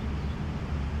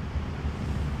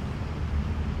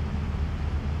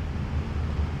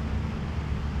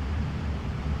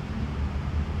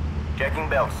 Checking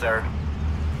belt, sir.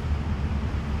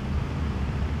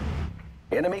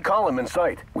 Enemy column in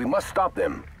sight. We must stop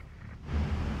them.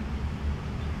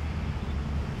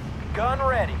 Gun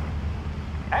ready.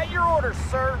 At your orders,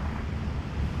 sir.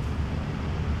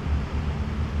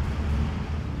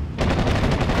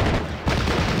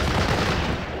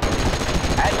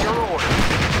 At your orders.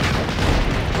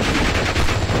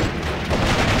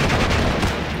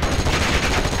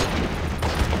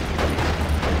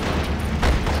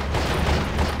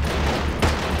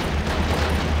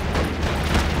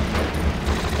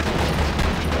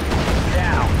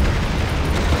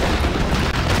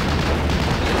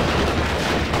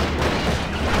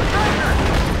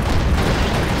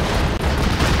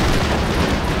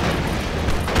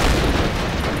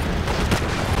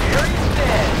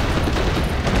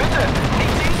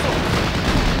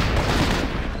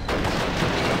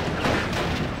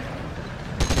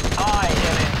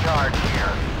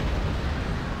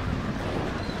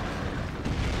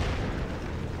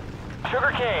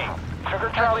 Sugar King,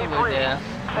 Sugar Charlie 3. Yeah.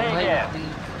 Say again.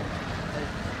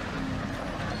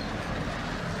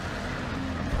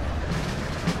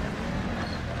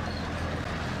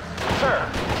 Sir,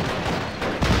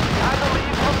 time to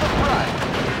lead from the front.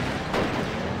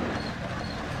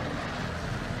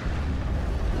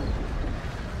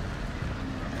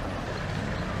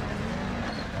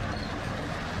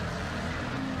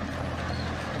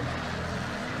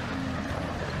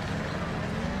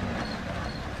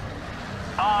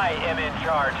 I am in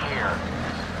charge here.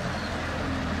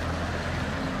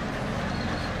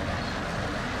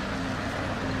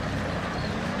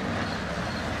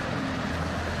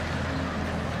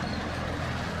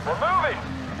 We're moving!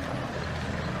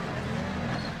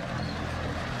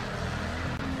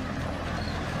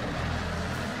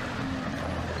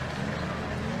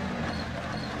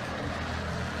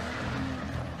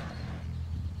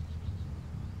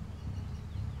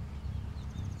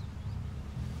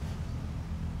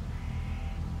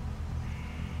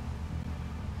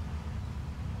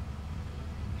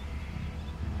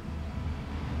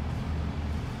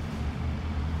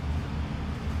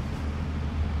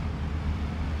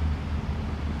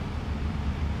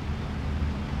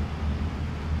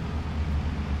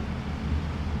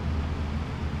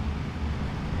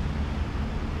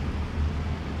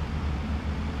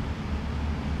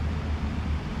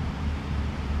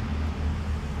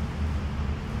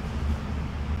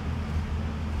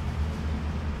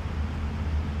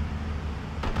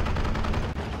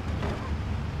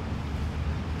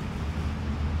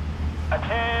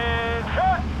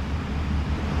 Attention!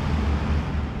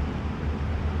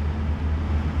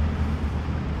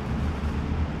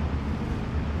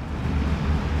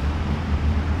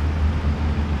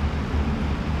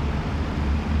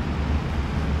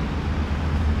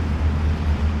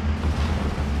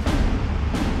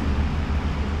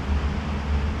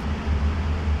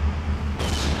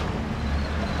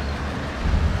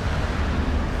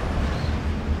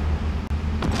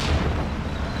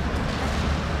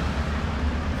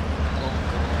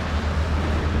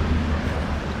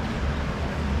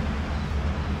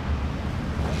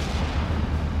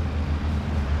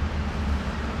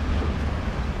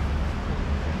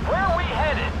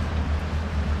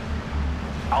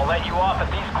 I'll let you off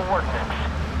at these coordinates.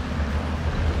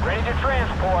 Ready to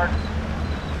transport.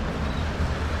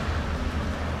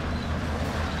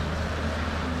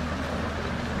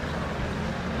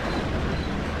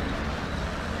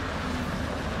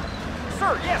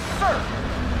 Sir, yes, sir!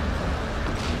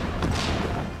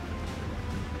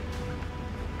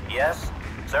 Yes,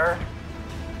 sir?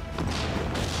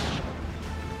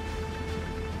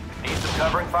 Need some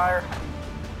covering fire?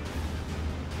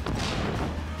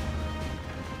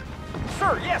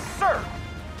 Sir, yes, sir!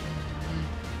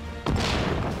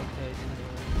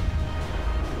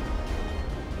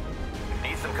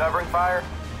 Need some covering fire?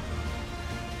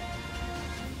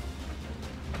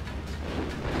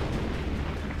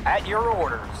 At your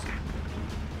orders.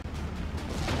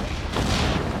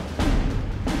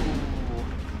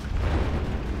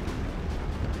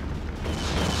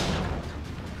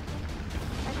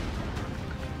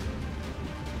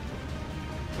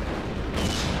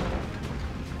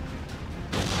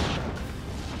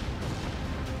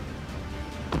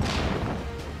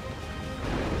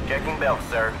 Checking belt,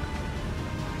 sir.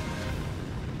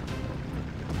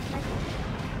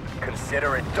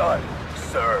 Consider it done,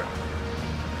 sir.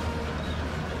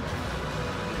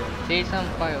 See some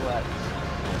fireworks.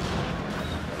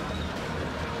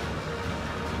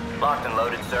 Locked and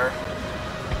loaded, sir.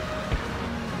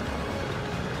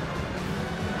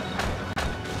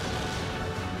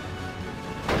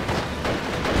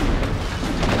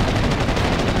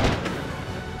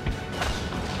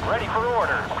 Ready for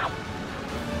orders.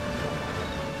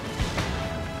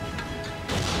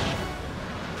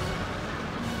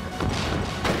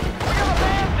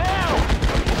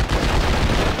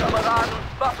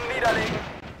 Waffen niederlegen!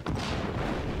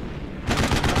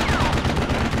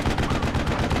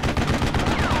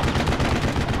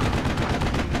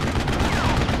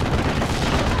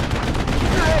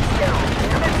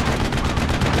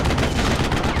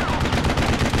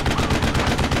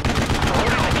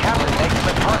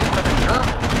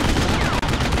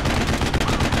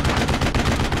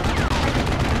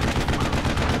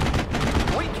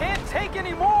 We can't take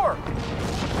any more!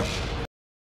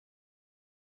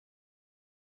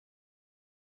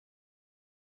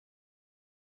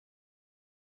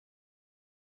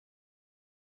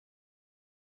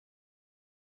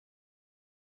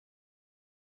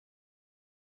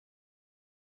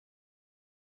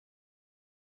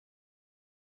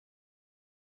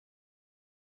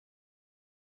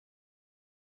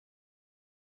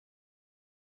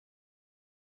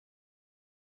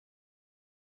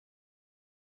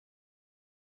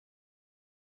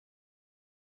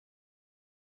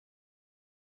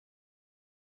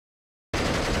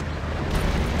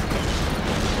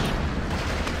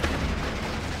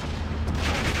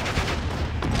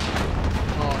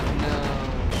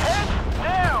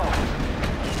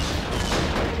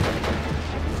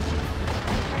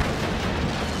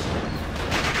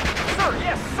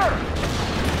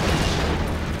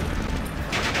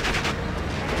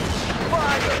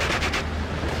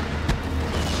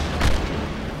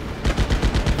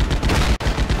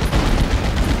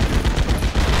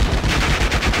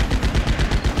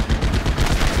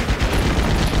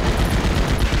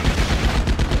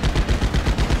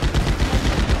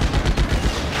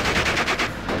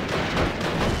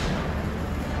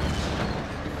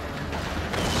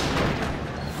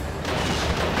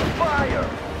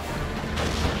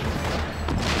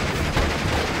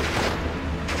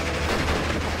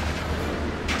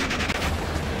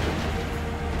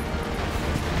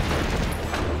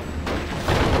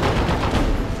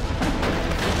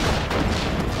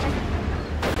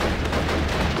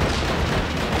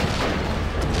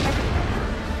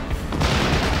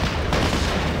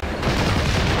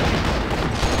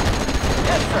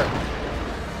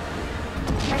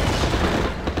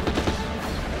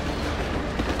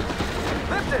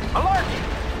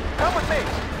 Come with me!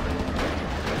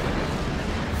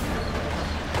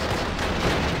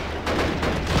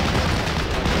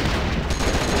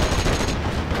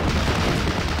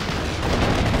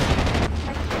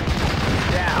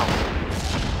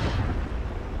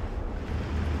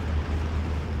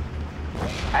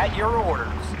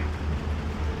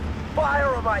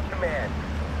 Fire on my command.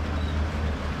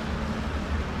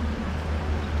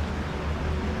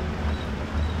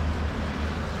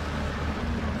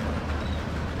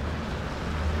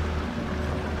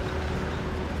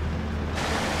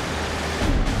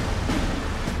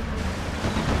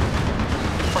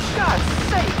 For God's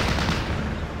sake!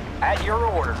 At your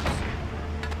orders.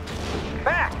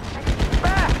 Back!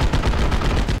 Back!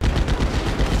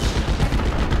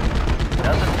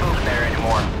 Nothing's moving there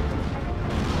anymore.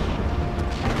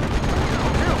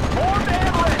 Formed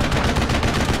and ready!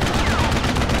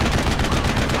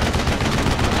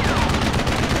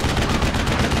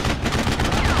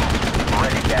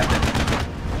 Ready, Captain.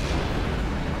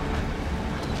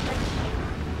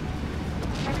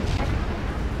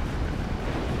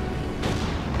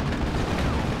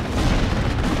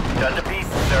 Done to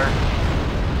pieces, sir.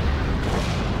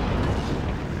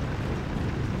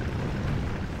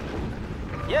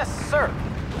 Yes, sir.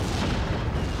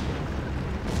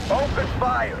 Open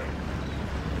fire.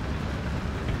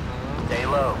 Stay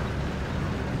low.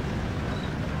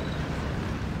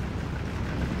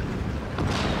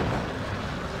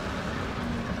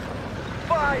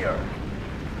 Fire.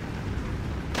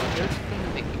 Just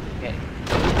gonna make it okay.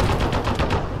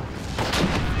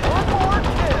 One more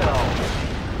kill.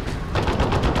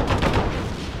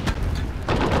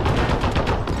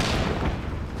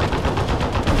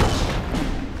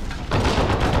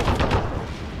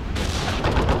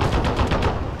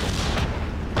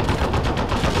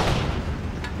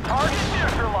 Target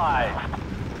neutralized.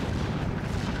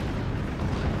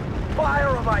 Fire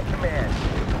on my command.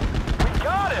 We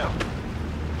got him.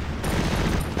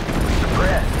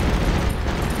 Suppressed.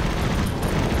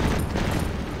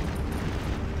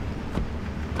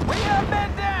 We have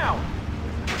men down.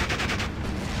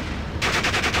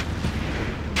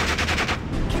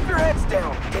 Keep your heads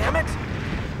down, damn it.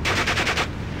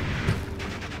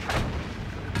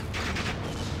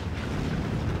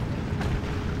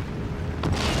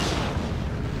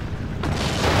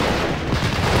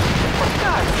 For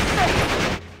God's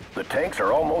sake! The tanks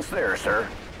are almost there, sir.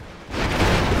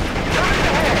 Turn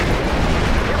ahead.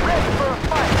 Get ready for a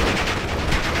fight.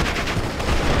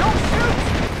 Don't shoot!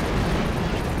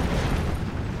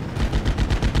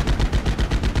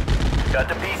 Got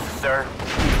to pieces, sir.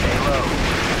 Stay low.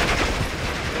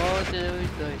 Oh, there we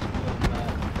go.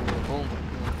 Oh my god.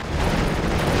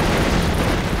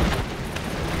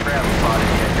 Grab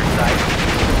spotted at your sight.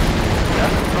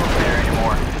 Nothing's moving there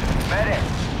anymore. Medic.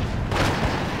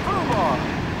 Move on.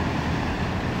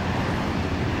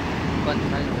 One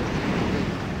time was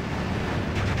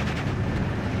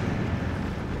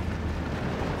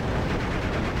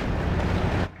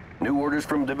New orders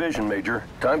from Division, Major.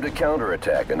 Time to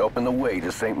counterattack and open the way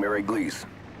to St. Mary Glees.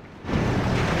 Glory,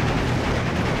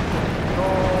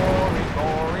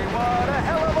 glory, what a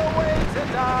hell of a way to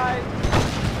die.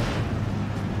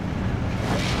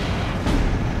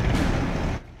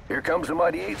 Here comes the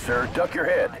Mighty 8, sir. Duck your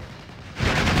head.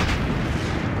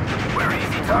 We're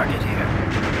easy target here.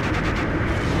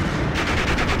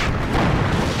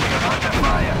 We're under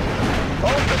fire.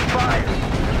 Open fire.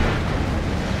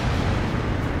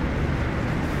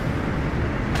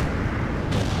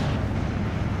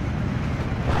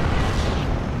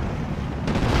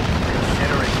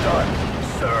 Consider it done,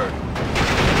 sir.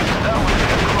 That one's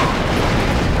too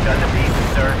close. Got the pieces,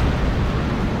 sir.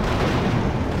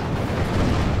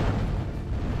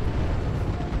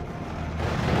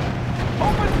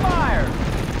 Open fire.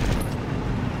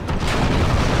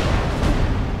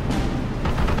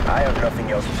 I have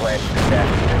nothing else planned for this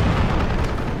afternoon.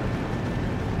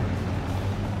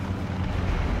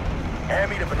 Hand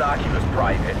me the binoculars,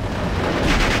 Private.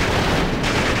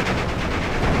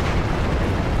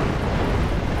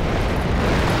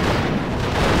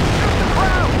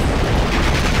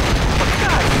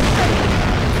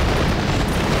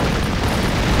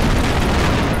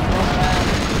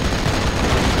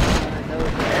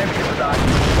 Hand me the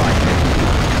binoculars, Private.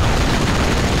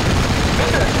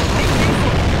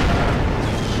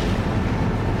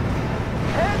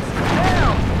 Heads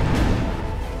down.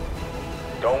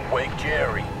 Don't wake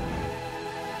Jerry.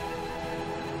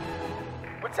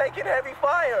 We're taking heavy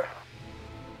fire.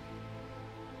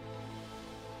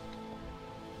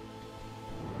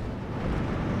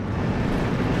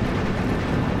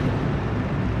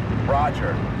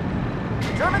 Roger.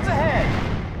 Germans ahead.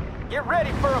 Get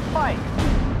ready for a fight.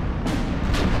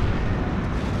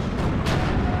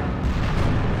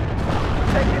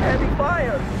 Taking heavy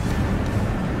fire.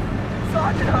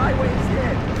 Sergeant Highway's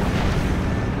hit.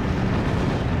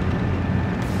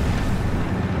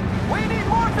 We need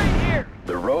morphine here.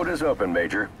 The road is open,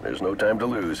 Major. There's no time to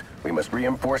lose. We must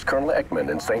reinforce Colonel Ekman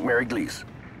in St. Mary Glees.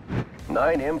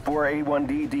 9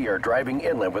 M4A1DD are driving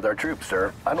inland with our troops,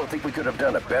 sir. I don't think we could have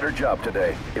done a better job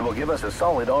today. It will give us a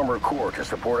solid armor core to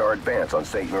support our advance on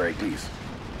St. Eurydice.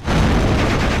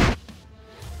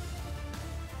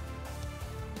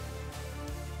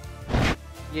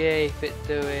 Yay,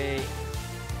 victory!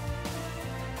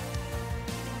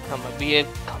 I'm gonna be a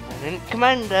competent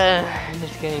commander in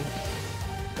this game.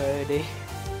 Already.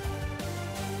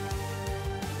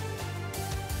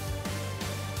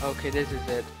 Okay, this is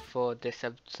it for this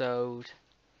episode.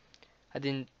 I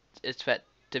didn't expect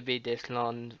to be this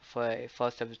long for a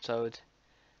first episode.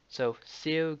 So,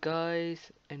 see you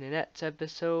guys in the next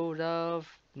episode of...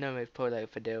 No, it's probably a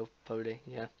video, probably,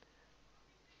 yeah.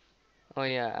 Oh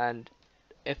yeah, and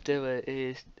if this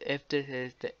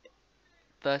is the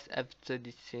first episode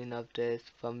you've seen of this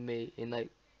from me in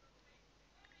like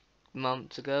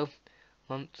months,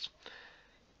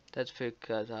 that's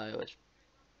because I was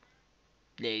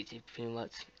lazy pretty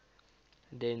much.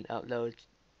 Didn't upload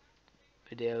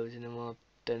videos anymore.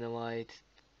 Don't know why, it's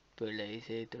too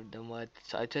lazy, don't know why.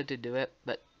 So I tried to do it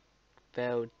but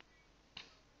failed,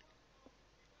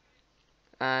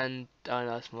 and I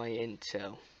lost my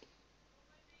intro.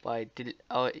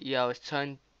 Oh yeah, I was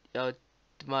trying,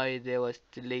 my idea was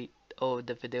delete all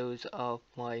the videos of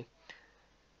my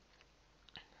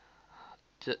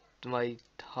my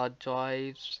hard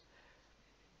drives,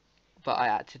 but I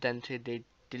accidentally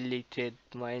deleted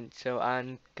my intro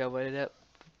and covered it up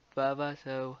further.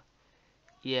 So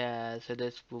yeah, so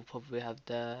this will probably have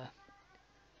the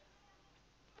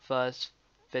first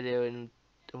video in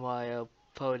a while.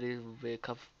 Probably will be a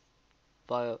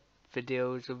couple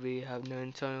videos will be have no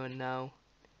intro on now.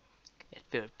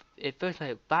 It feels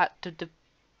like back to the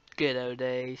good old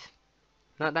days.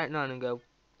 Not that long ago.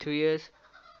 2 years?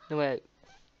 No wait.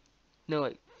 No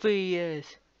wait. 3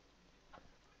 years.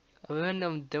 I remember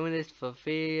I'm doing this for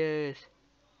 3 years.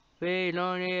 3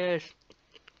 long years.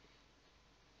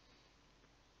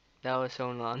 That was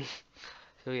so long.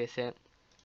 So yes, it.